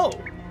 Oh,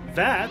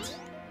 that,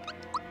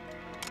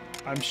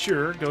 I'm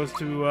sure, goes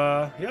to,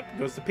 yep,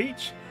 goes to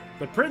Peach.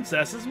 The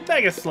princess's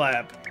mega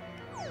slap.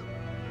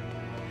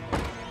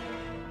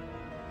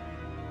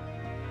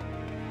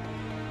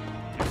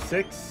 Do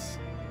 6.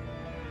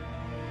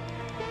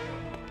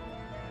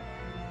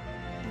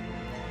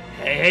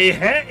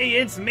 Hey,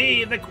 it's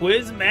me, the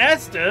quiz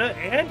master,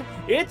 and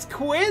it's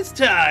quiz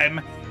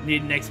time.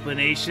 Need an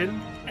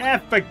explanation?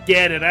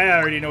 Forget it. I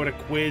already know what a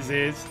quiz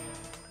is.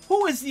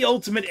 Who is the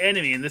ultimate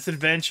enemy in this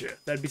adventure?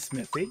 That'd be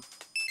Smithy.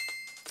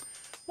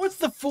 What's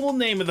the full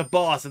name of the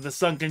boss of the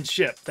sunken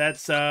ship?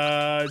 That's,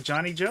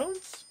 Johnny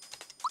Jones?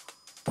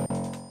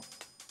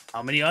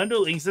 How many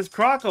underlings does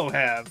Croco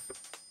have?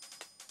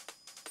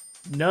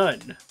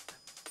 None.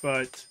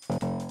 But...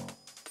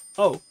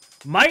 Oh,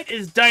 Might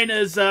is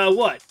Dinah's,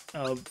 what?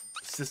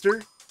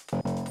 Sister?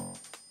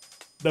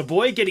 The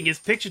boy getting his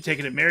picture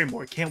taken at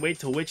Marymore can't wait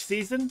till which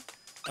season?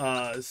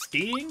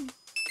 Skiing?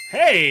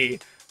 Hey!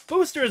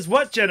 Booster is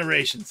what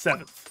generation?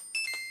 7th.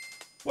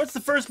 What's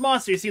the first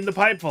monster you see in the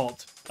pipe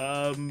vault?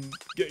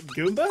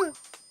 Goomba?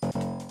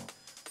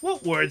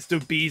 What words do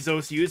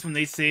Bezos use when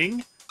they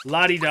sing?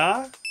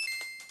 La-di-da?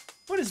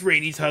 What is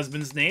Rainy's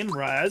husband's name?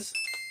 Raz?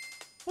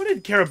 What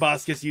did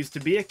Karabaskus used to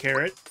be? A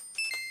carrot?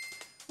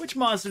 Which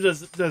monster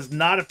does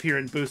not appear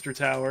in Booster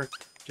Tower?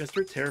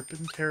 Jester,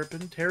 Terrapin.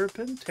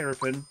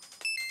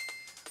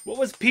 What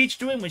was Peach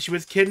doing when she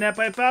was kidnapped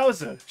by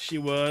Bowser? She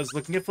was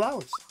looking at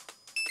flowers.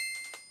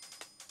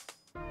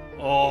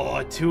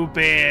 Oh, too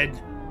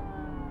bad.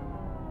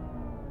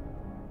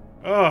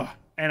 Oh,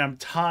 and I'm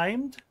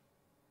timed?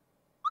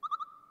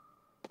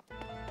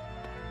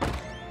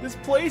 This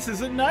place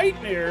is a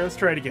nightmare. Let's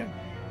try it again.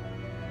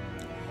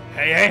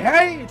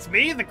 Hey, it's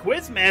me, the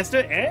Quiz Master,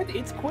 and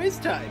it's quiz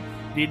time.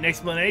 Need an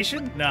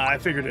explanation? Nah, I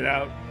figured it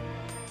out.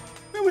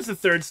 Where was the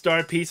 3rd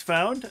star piece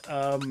found?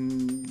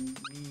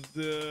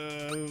 The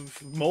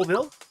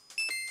Molehill?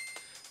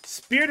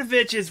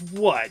 Spiritovich is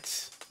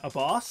what? A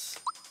boss?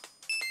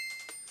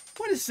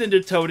 What is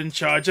Cinder Toad in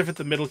charge of at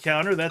the middle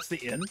counter? That's the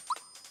inn.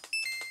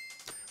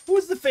 Who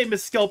was the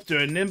famous sculptor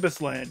in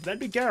Nimbus Land? That'd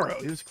be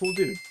Garo. He was a cool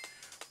dude.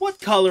 What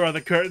color are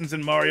the curtains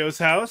in Mario's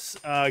house?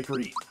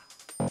 Green.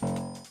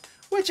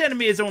 Which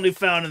enemy is only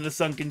found in the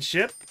sunken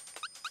ship?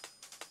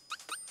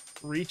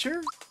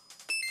 Reacher?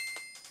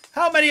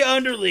 How many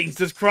underlings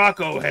does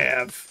Croco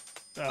have?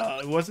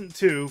 It wasn't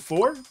 2.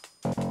 4?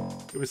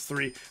 It was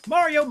 3.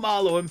 Mario,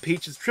 Mallow, and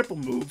Peach's triple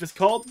move is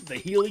called the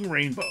Healing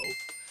Rainbow.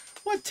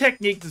 What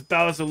technique does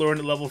Bowser learn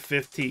at level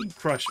 15?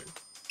 Crusher.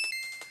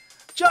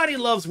 Johnny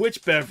loves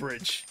which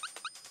beverage?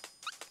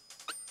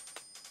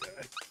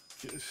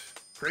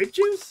 Grape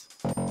juice?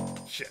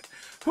 Shit.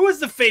 Who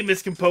is the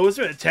famous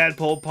composer at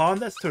Tadpole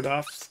Pond? That's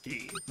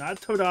Todovsky, not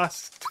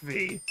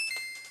Todosky.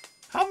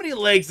 How many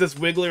legs does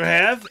Wiggler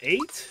have?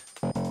 8?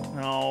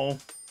 No.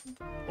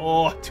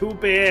 Oh, too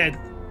bad.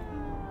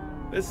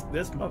 This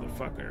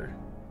motherfucker.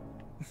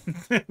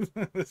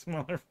 This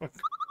motherfucker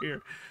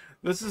here.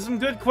 This is some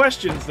good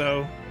questions,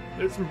 though.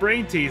 There's some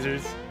brain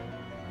teasers.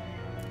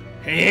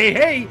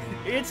 Hey,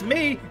 it's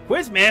me,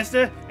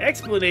 Quizmaster.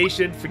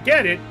 Explanation,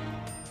 forget it.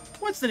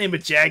 What's the name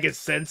of Jagged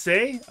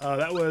Sensei?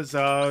 That was,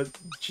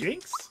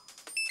 Jinx?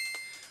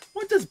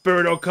 What does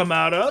Birdo come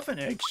out of? An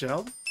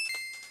eggshell.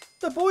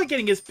 The boy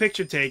getting his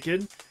picture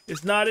taken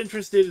is not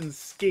interested in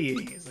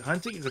skiing. Is it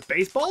hunting? Is it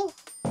baseball?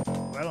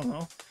 I don't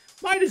know.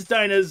 Mine is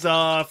Dinah's,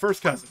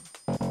 first cousin.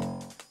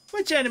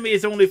 Which enemy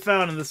is only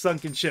found in the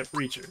sunken ship,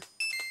 Reacher?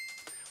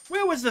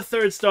 Where was the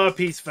 3rd star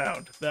piece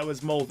found? That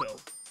was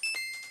Moleville.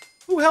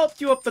 Who helped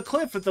you up the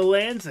cliff at the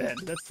Land's End?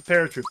 That's the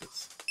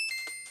paratroopers.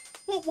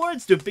 What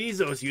words do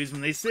Bezos use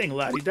when they sing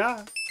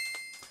la-di-da?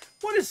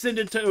 What is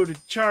Cinder Toad in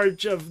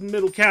charge of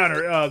middle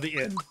counter,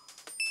 the inn?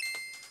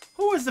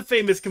 Who was the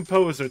famous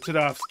composer,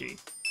 Todovsky?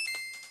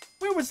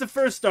 Where was the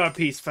 1st star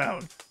piece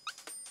found?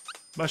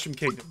 Mushroom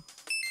Kingdom.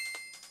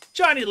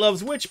 Johnny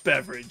loves which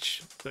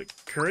beverage? The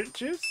currant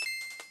juice?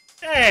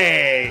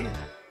 Hey!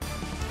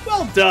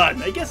 Well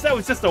done! I guess that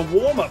was just a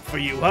warm-up for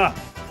you, huh?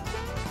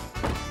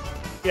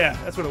 Yeah,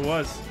 that's what it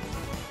was.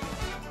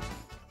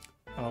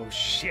 Oh,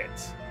 shit.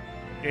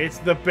 It's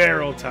the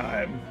barrel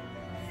time.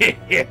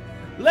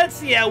 Let's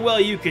see how well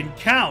you can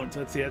count.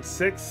 Let's see, that's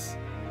 6,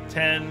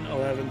 10,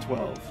 11,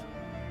 12.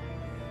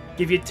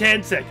 Give you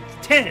 10 seconds.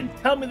 10!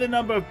 Tell me the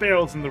number of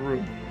barrels in the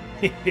room.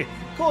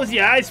 Close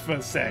your eyes for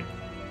a sec.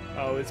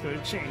 Oh, it's going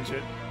to change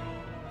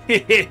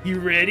it. You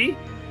ready?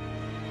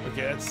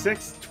 Okay, that's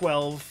 6,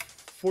 12,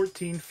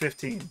 14,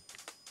 15.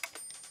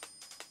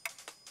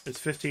 There's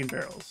 15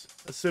 barrels.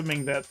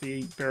 Assuming that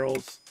the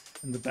barrels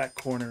in the back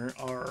corner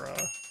are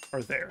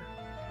there.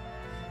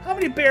 How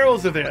many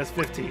barrels are there? That's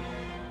 15.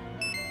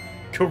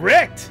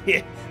 Correct!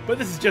 But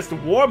this is just a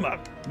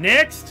warm-up.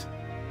 Next!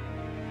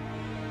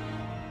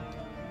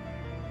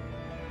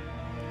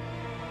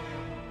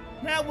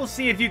 Now we'll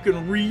see if you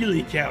can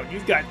really count.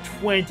 You've got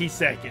 20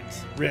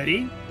 seconds.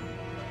 Ready?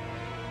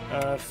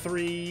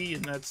 3,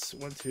 and that's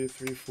 1, 2,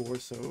 3, 4.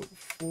 So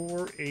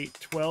 4, 8,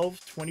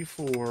 12,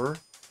 24.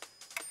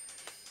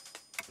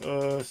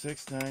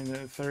 6, 9,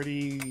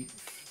 30,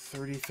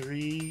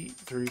 33,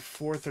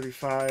 34,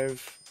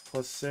 35,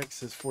 plus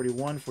 6 is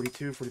 41,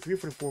 42, 43,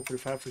 44,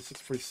 45,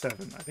 46,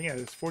 47. I think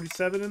there's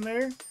 47 in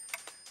there?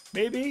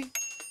 Maybe?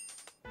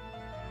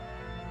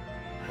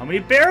 How many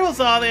barrels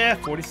are there?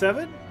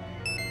 47?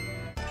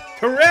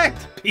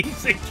 Correct!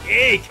 Piece of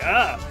cake,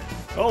 huh?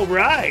 Oh,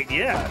 right,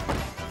 yeah.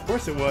 Of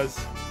course it was.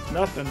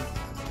 Nothing.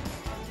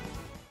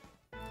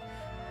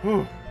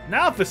 Whew.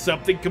 Now for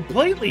something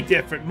completely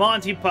different.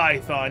 Monty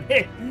Python.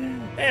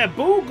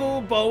 Boo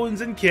Goo,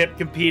 Bones, and Kip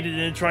competed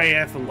in a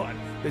triathlon.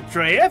 The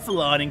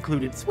triathlon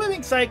included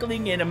swimming,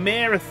 cycling, and a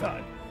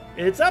marathon.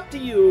 It's up to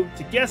you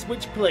to guess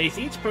which place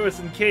each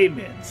person came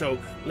in, so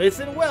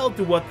listen well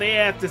to what they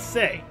have to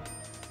say.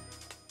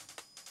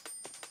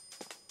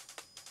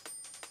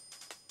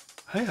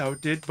 I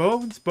outdid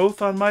Bones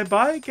both on my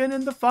bike and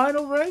in the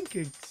final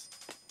rankings.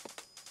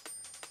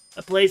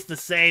 I placed the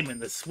same in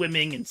the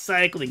swimming and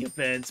cycling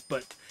events,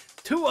 but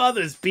 2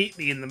 others beat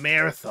me in the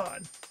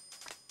marathon.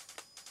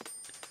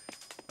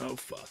 Oh,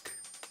 fuck.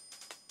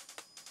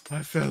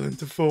 I fell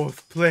into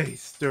 4th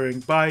place during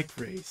bike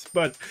race,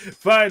 but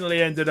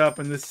finally ended up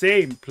in the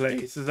same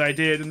place as I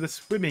did in the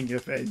swimming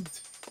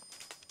event.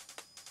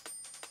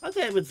 I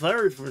came in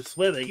 3rd for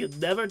swimming and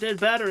never did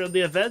better in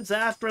the events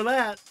after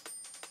that.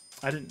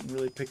 I didn't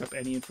really pick up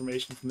any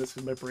information from this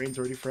because my brain's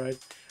already fried.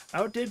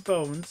 Outdid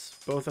Bones,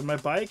 both on my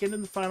bike and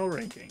in the final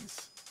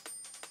rankings.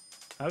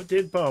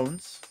 Outdid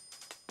Bones.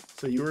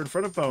 So you were in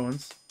front of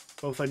Bones,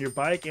 both on your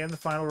bike and the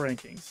final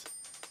rankings.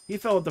 He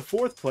fell into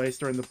 4th place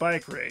during the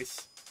bike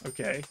race.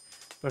 Okay,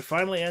 but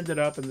finally ended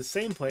up in the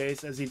same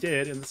place as he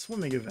did in the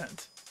swimming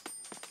event.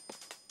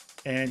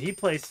 And he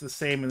placed the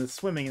same in the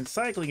swimming and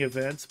cycling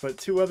events, but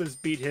 2 others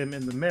beat him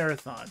in the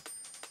marathon.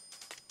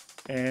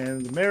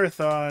 And the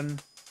marathon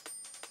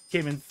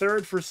came in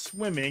 3rd for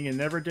swimming and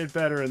never did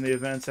better in the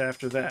events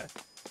after that.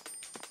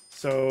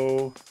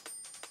 So,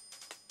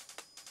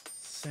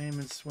 same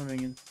in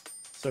swimming. And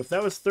so if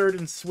that was 3rd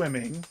in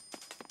swimming,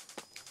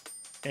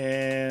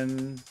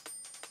 and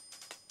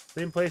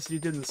same place that you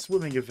did in the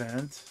swimming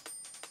event.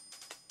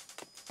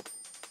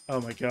 Oh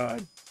my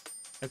god.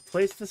 I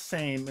placed the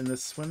same in the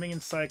swimming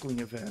and cycling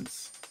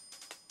events,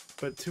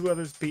 but 2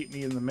 others beat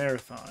me in the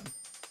marathon.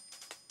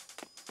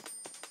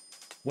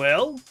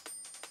 Well,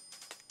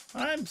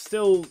 I'm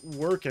still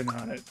working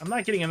on it. I'm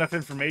not getting enough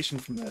information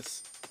from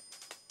this.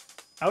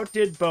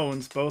 Outdid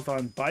Bones both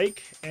on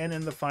bike and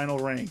in the final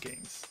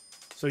rankings.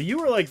 So you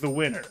were like the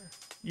winner.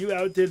 You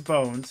outdid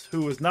Bones,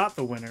 who was not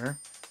the winner,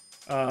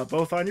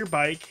 both on your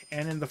bike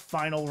and in the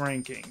final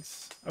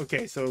rankings.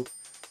 Okay, so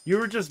you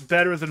were just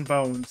better than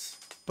Bones,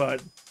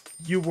 but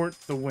you weren't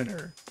the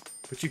winner.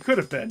 But you could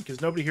have been,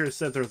 because nobody here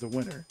said they're the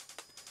winner.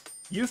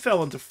 You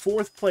fell into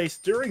 4th place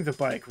during the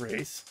bike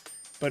race,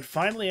 but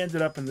finally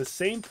ended up in the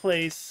same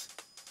place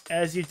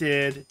as you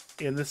did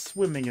in the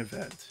swimming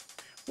event.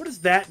 What does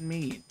that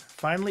mean?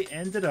 Finally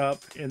ended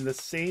up in the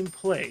same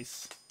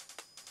place.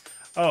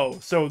 Oh,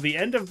 so the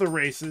end of the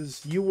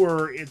races, you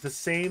were at the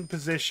same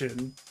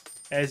position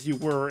as you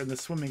were in the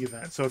swimming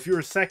event. So if you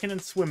were 2nd in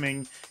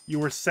swimming, you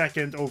were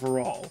 2nd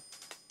overall.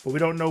 But we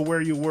don't know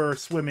where you were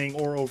swimming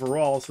or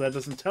overall, so that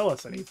doesn't tell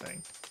us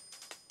anything.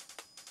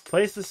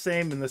 Placed the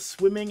same in the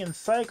swimming and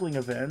cycling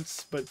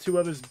events, but 2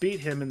 others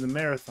beat him in the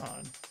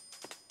marathon.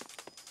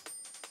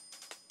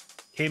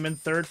 Came in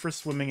 3rd for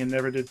swimming and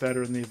never did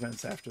better in the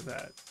events after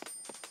that.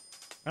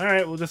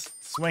 Alright, we'll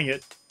just swing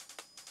it.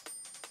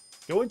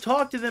 Go and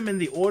talk to them in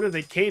the order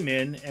they came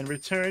in and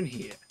return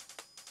here.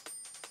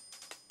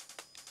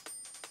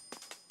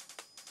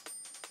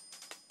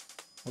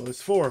 Well,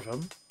 there's 4 of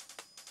them.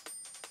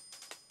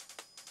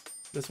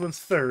 This one's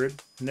 3rd.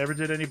 Never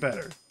did any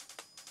better.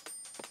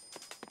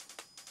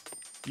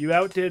 You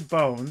outdid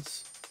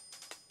Bones.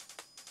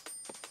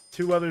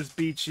 2 others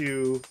beat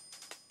you.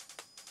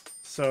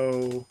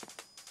 So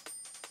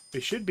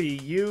it should be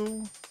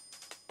you.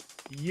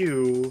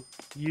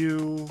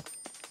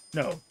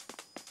 No.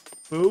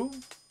 Boo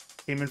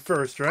came in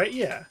 1st, right?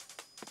 Yeah.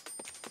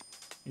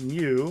 And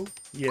you.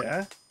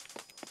 Yeah.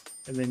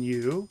 And then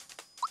you.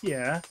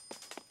 Yeah.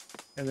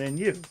 And then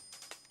you.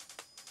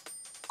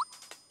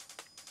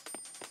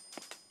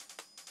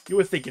 You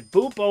were thinking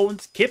Boo,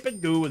 Bones, Kip,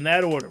 and Goo in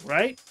that order,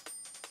 right?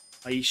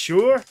 Are you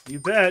sure? You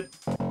bet.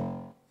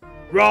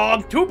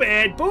 Wrong. Too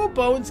bad. Boo,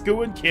 Bones,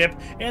 Goo, and Kip,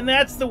 and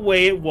that's the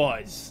way it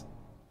was.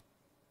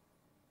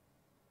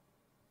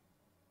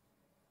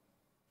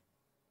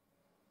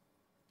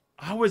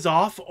 I was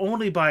off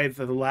only by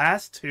the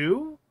last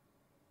 2?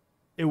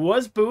 It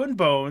was Boo and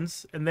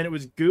Bones, and then it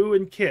was Goo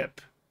and Kip.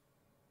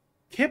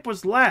 Kip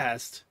was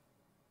last.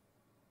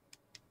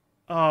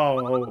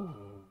 Oh.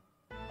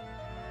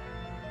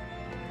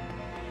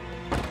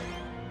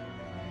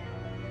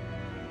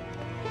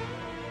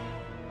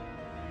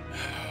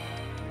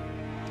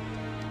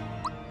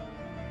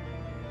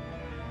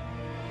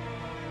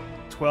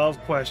 "12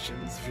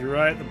 questions. If you're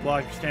right, the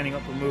block you're standing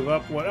up will move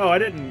up. What? Oh,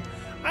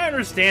 I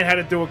understand how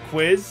to do a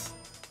quiz.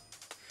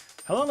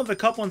 How long have the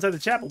couple inside the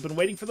chapel been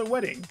waiting for their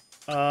wedding?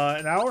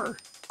 An hour.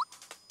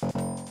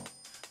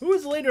 Who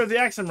is the leader of the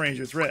Axton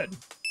Rangers? Red.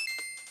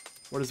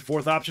 What is the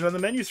 4th option on the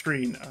menu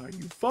screen? Are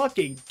you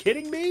fucking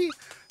kidding me?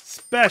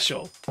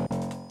 Special.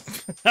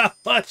 How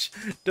much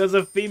does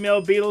a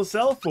female beetle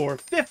sell for?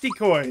 50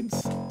 coins.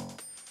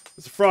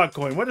 It's a frog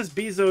coin. What does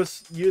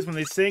Bezos use when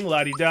they sing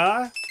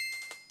la-di-da?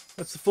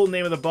 What's the full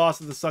name of the boss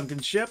of the sunken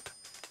ship?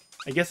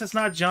 I guess it's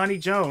not Johnny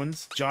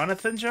Jones.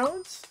 Jonathan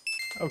Jones?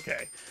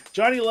 Okay.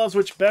 Johnny loves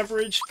which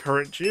beverage?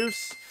 Currant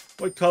juice.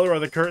 What color are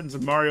the curtains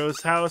in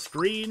Mario's house?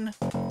 Green.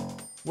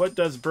 What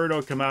does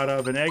Birdo come out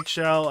of? An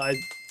eggshell. I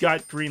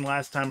got green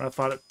last time and I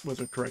thought it was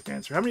a correct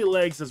answer. How many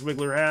legs does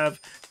Wiggler have?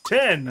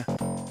 10.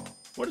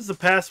 What is the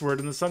password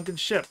in the sunken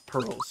ship?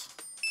 Pearls.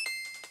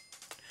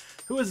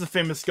 Who is the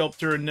famous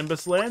sculptor in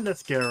Nimbus Land?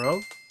 That's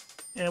Garo.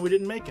 And we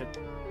didn't make it.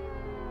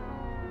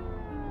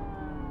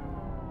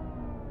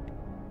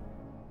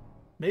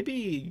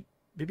 Maybe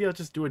I'll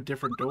just do a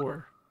different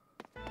door.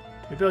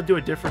 Maybe I'll do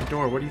a different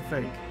door. What do you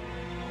think?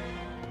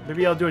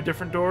 Maybe I'll do a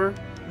different door?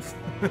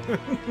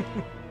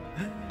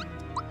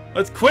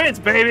 Let's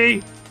quit,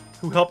 baby!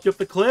 Who helped you up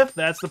the cliff?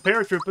 That's the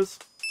paratroopers.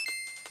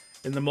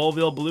 In the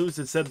Moleville Blues,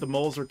 it said the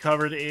moles were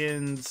covered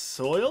in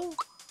soil?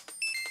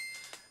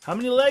 How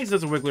many legs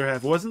does a Wiggler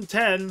have? It wasn't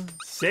 10.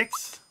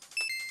 6?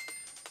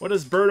 What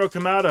does Birdo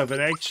come out of? An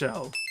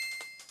eggshell.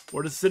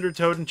 What is Cinder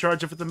Toad in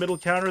charge of at the middle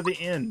counter of the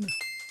inn?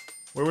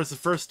 Where was the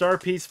first star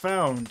piece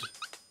found?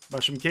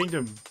 Mushroom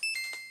Kingdom.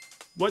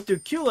 What do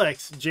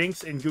Culex,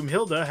 Jinx, and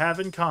Goomhilda have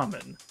in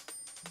common?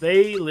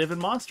 They live in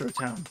Monster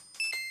Town.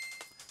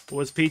 What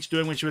was Peach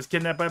doing when she was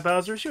kidnapped by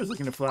Bowser? She was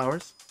looking at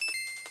flowers.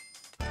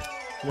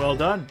 Well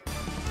done.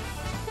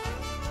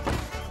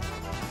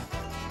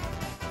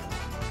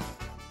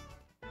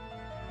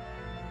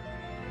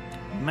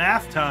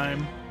 Math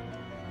time.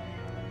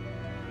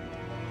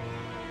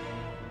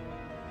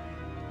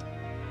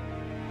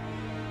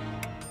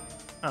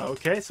 Oh,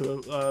 okay,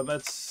 so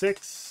that's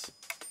 6.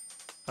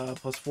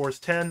 Plus 4 is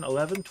 10,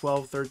 11,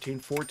 12, 13,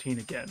 14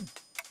 again.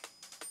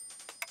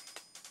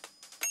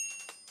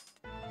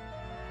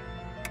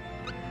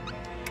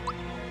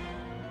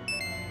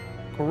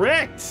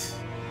 Correct!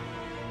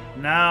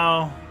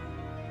 Now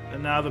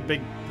the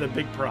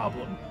big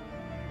problem.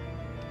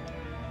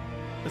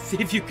 Let's see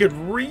if you could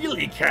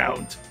really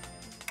count.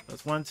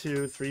 That's 1,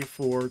 2, 3,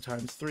 4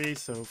 times 3,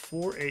 so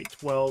 4, 8,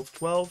 12,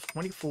 12,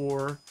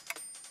 24.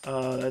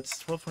 That's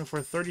 12,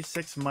 24,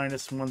 36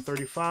 minus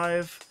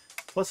 135.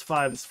 Plus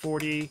 5 is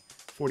 40,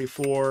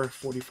 44,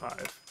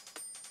 45.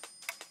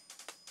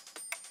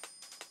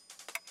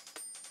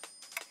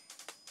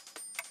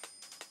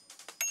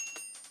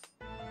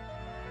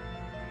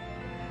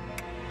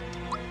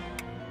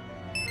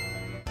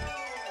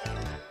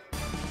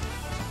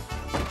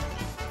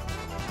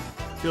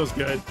 Feels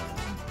good.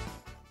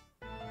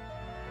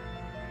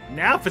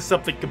 Now for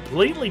something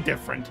completely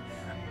different.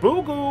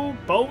 Boo Goo,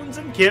 Bones,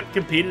 and Kip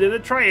competed in a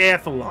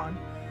triathlon.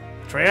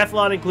 The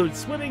triathlon includes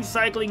swimming,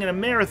 cycling, and a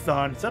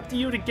marathon. It's up to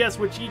you to guess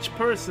which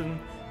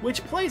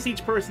place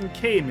each person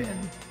came in.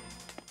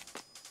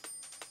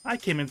 I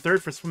came in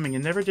 3rd for swimming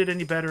and never did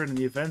any better in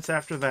the events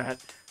after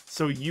that,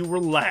 so you were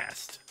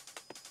last.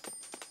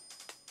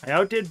 I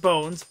outdid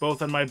Bones,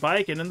 both on my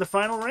bike and in the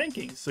final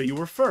rankings, so you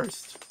were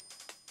 1st.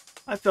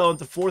 I fell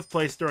into 4th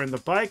place during the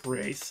bike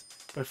race,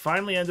 but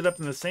finally ended up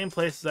in the same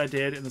place as I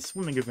did in the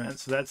swimming event,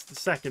 so that's the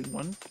 2nd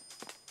one.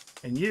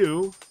 And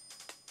you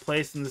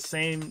placed in the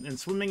same in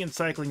swimming and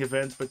cycling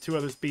events, but 2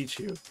 others beat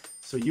you.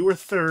 So you were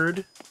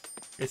 3rd.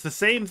 It's the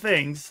same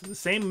things, the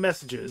same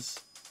messages,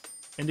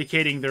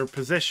 indicating their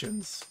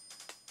positions,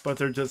 but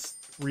they're just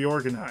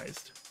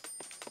reorganized.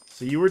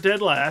 So you were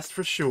dead last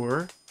for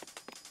sure.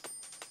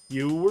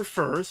 You were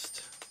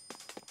 1st.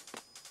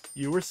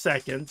 You were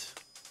 2nd.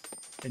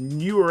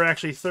 And you are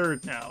actually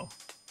 3rd now.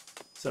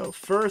 So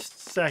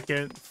 1st,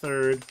 2nd,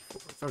 3rd,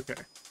 4th.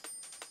 Okay.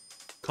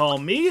 Call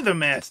me the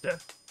master.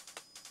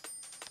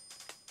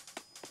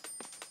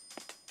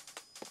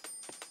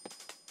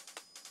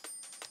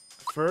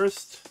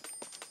 First,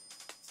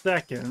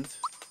 2nd,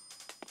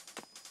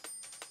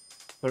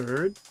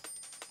 3rd,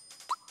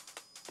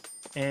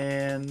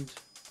 and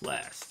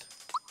last.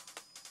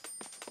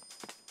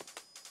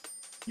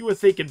 You were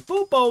thinking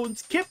Boo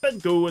Bones, Kip,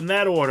 and Goo in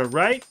that order,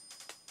 right?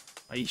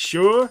 Are you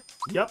sure?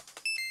 Yep.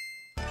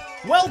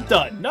 Well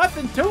done!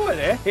 Nothing to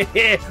it,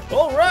 eh?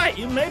 Alright,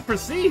 you may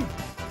proceed.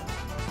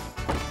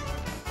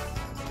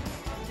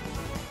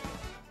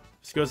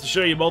 Just goes to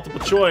show you multiple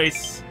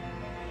choice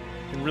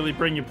can really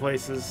bring you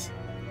places.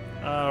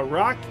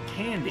 Rock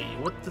candy.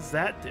 What does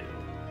that do?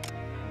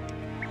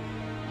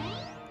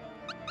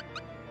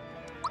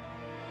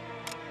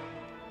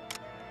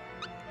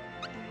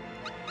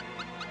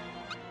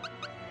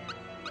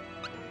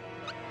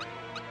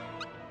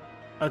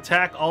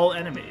 Attack all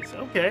enemies.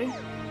 Okay.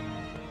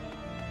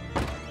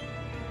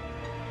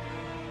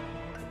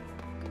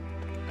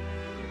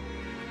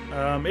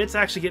 It's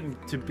actually getting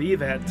to be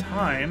that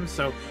time,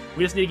 so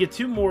we just need to get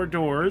 2 more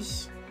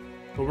doors.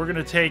 But we're going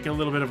to take a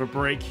little bit of a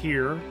break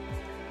here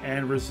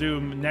and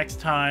resume next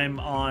time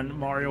on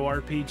Mario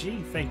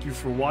RPG. Thank you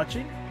for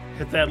watching.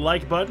 Hit that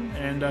like button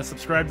and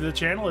subscribe to the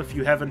channel if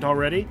you haven't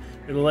already.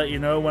 It'll let you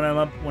know when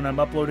I'm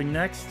uploading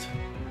next.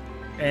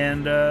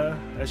 And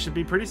that should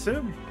be pretty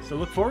soon. So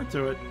look forward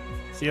to it.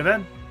 See you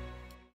then.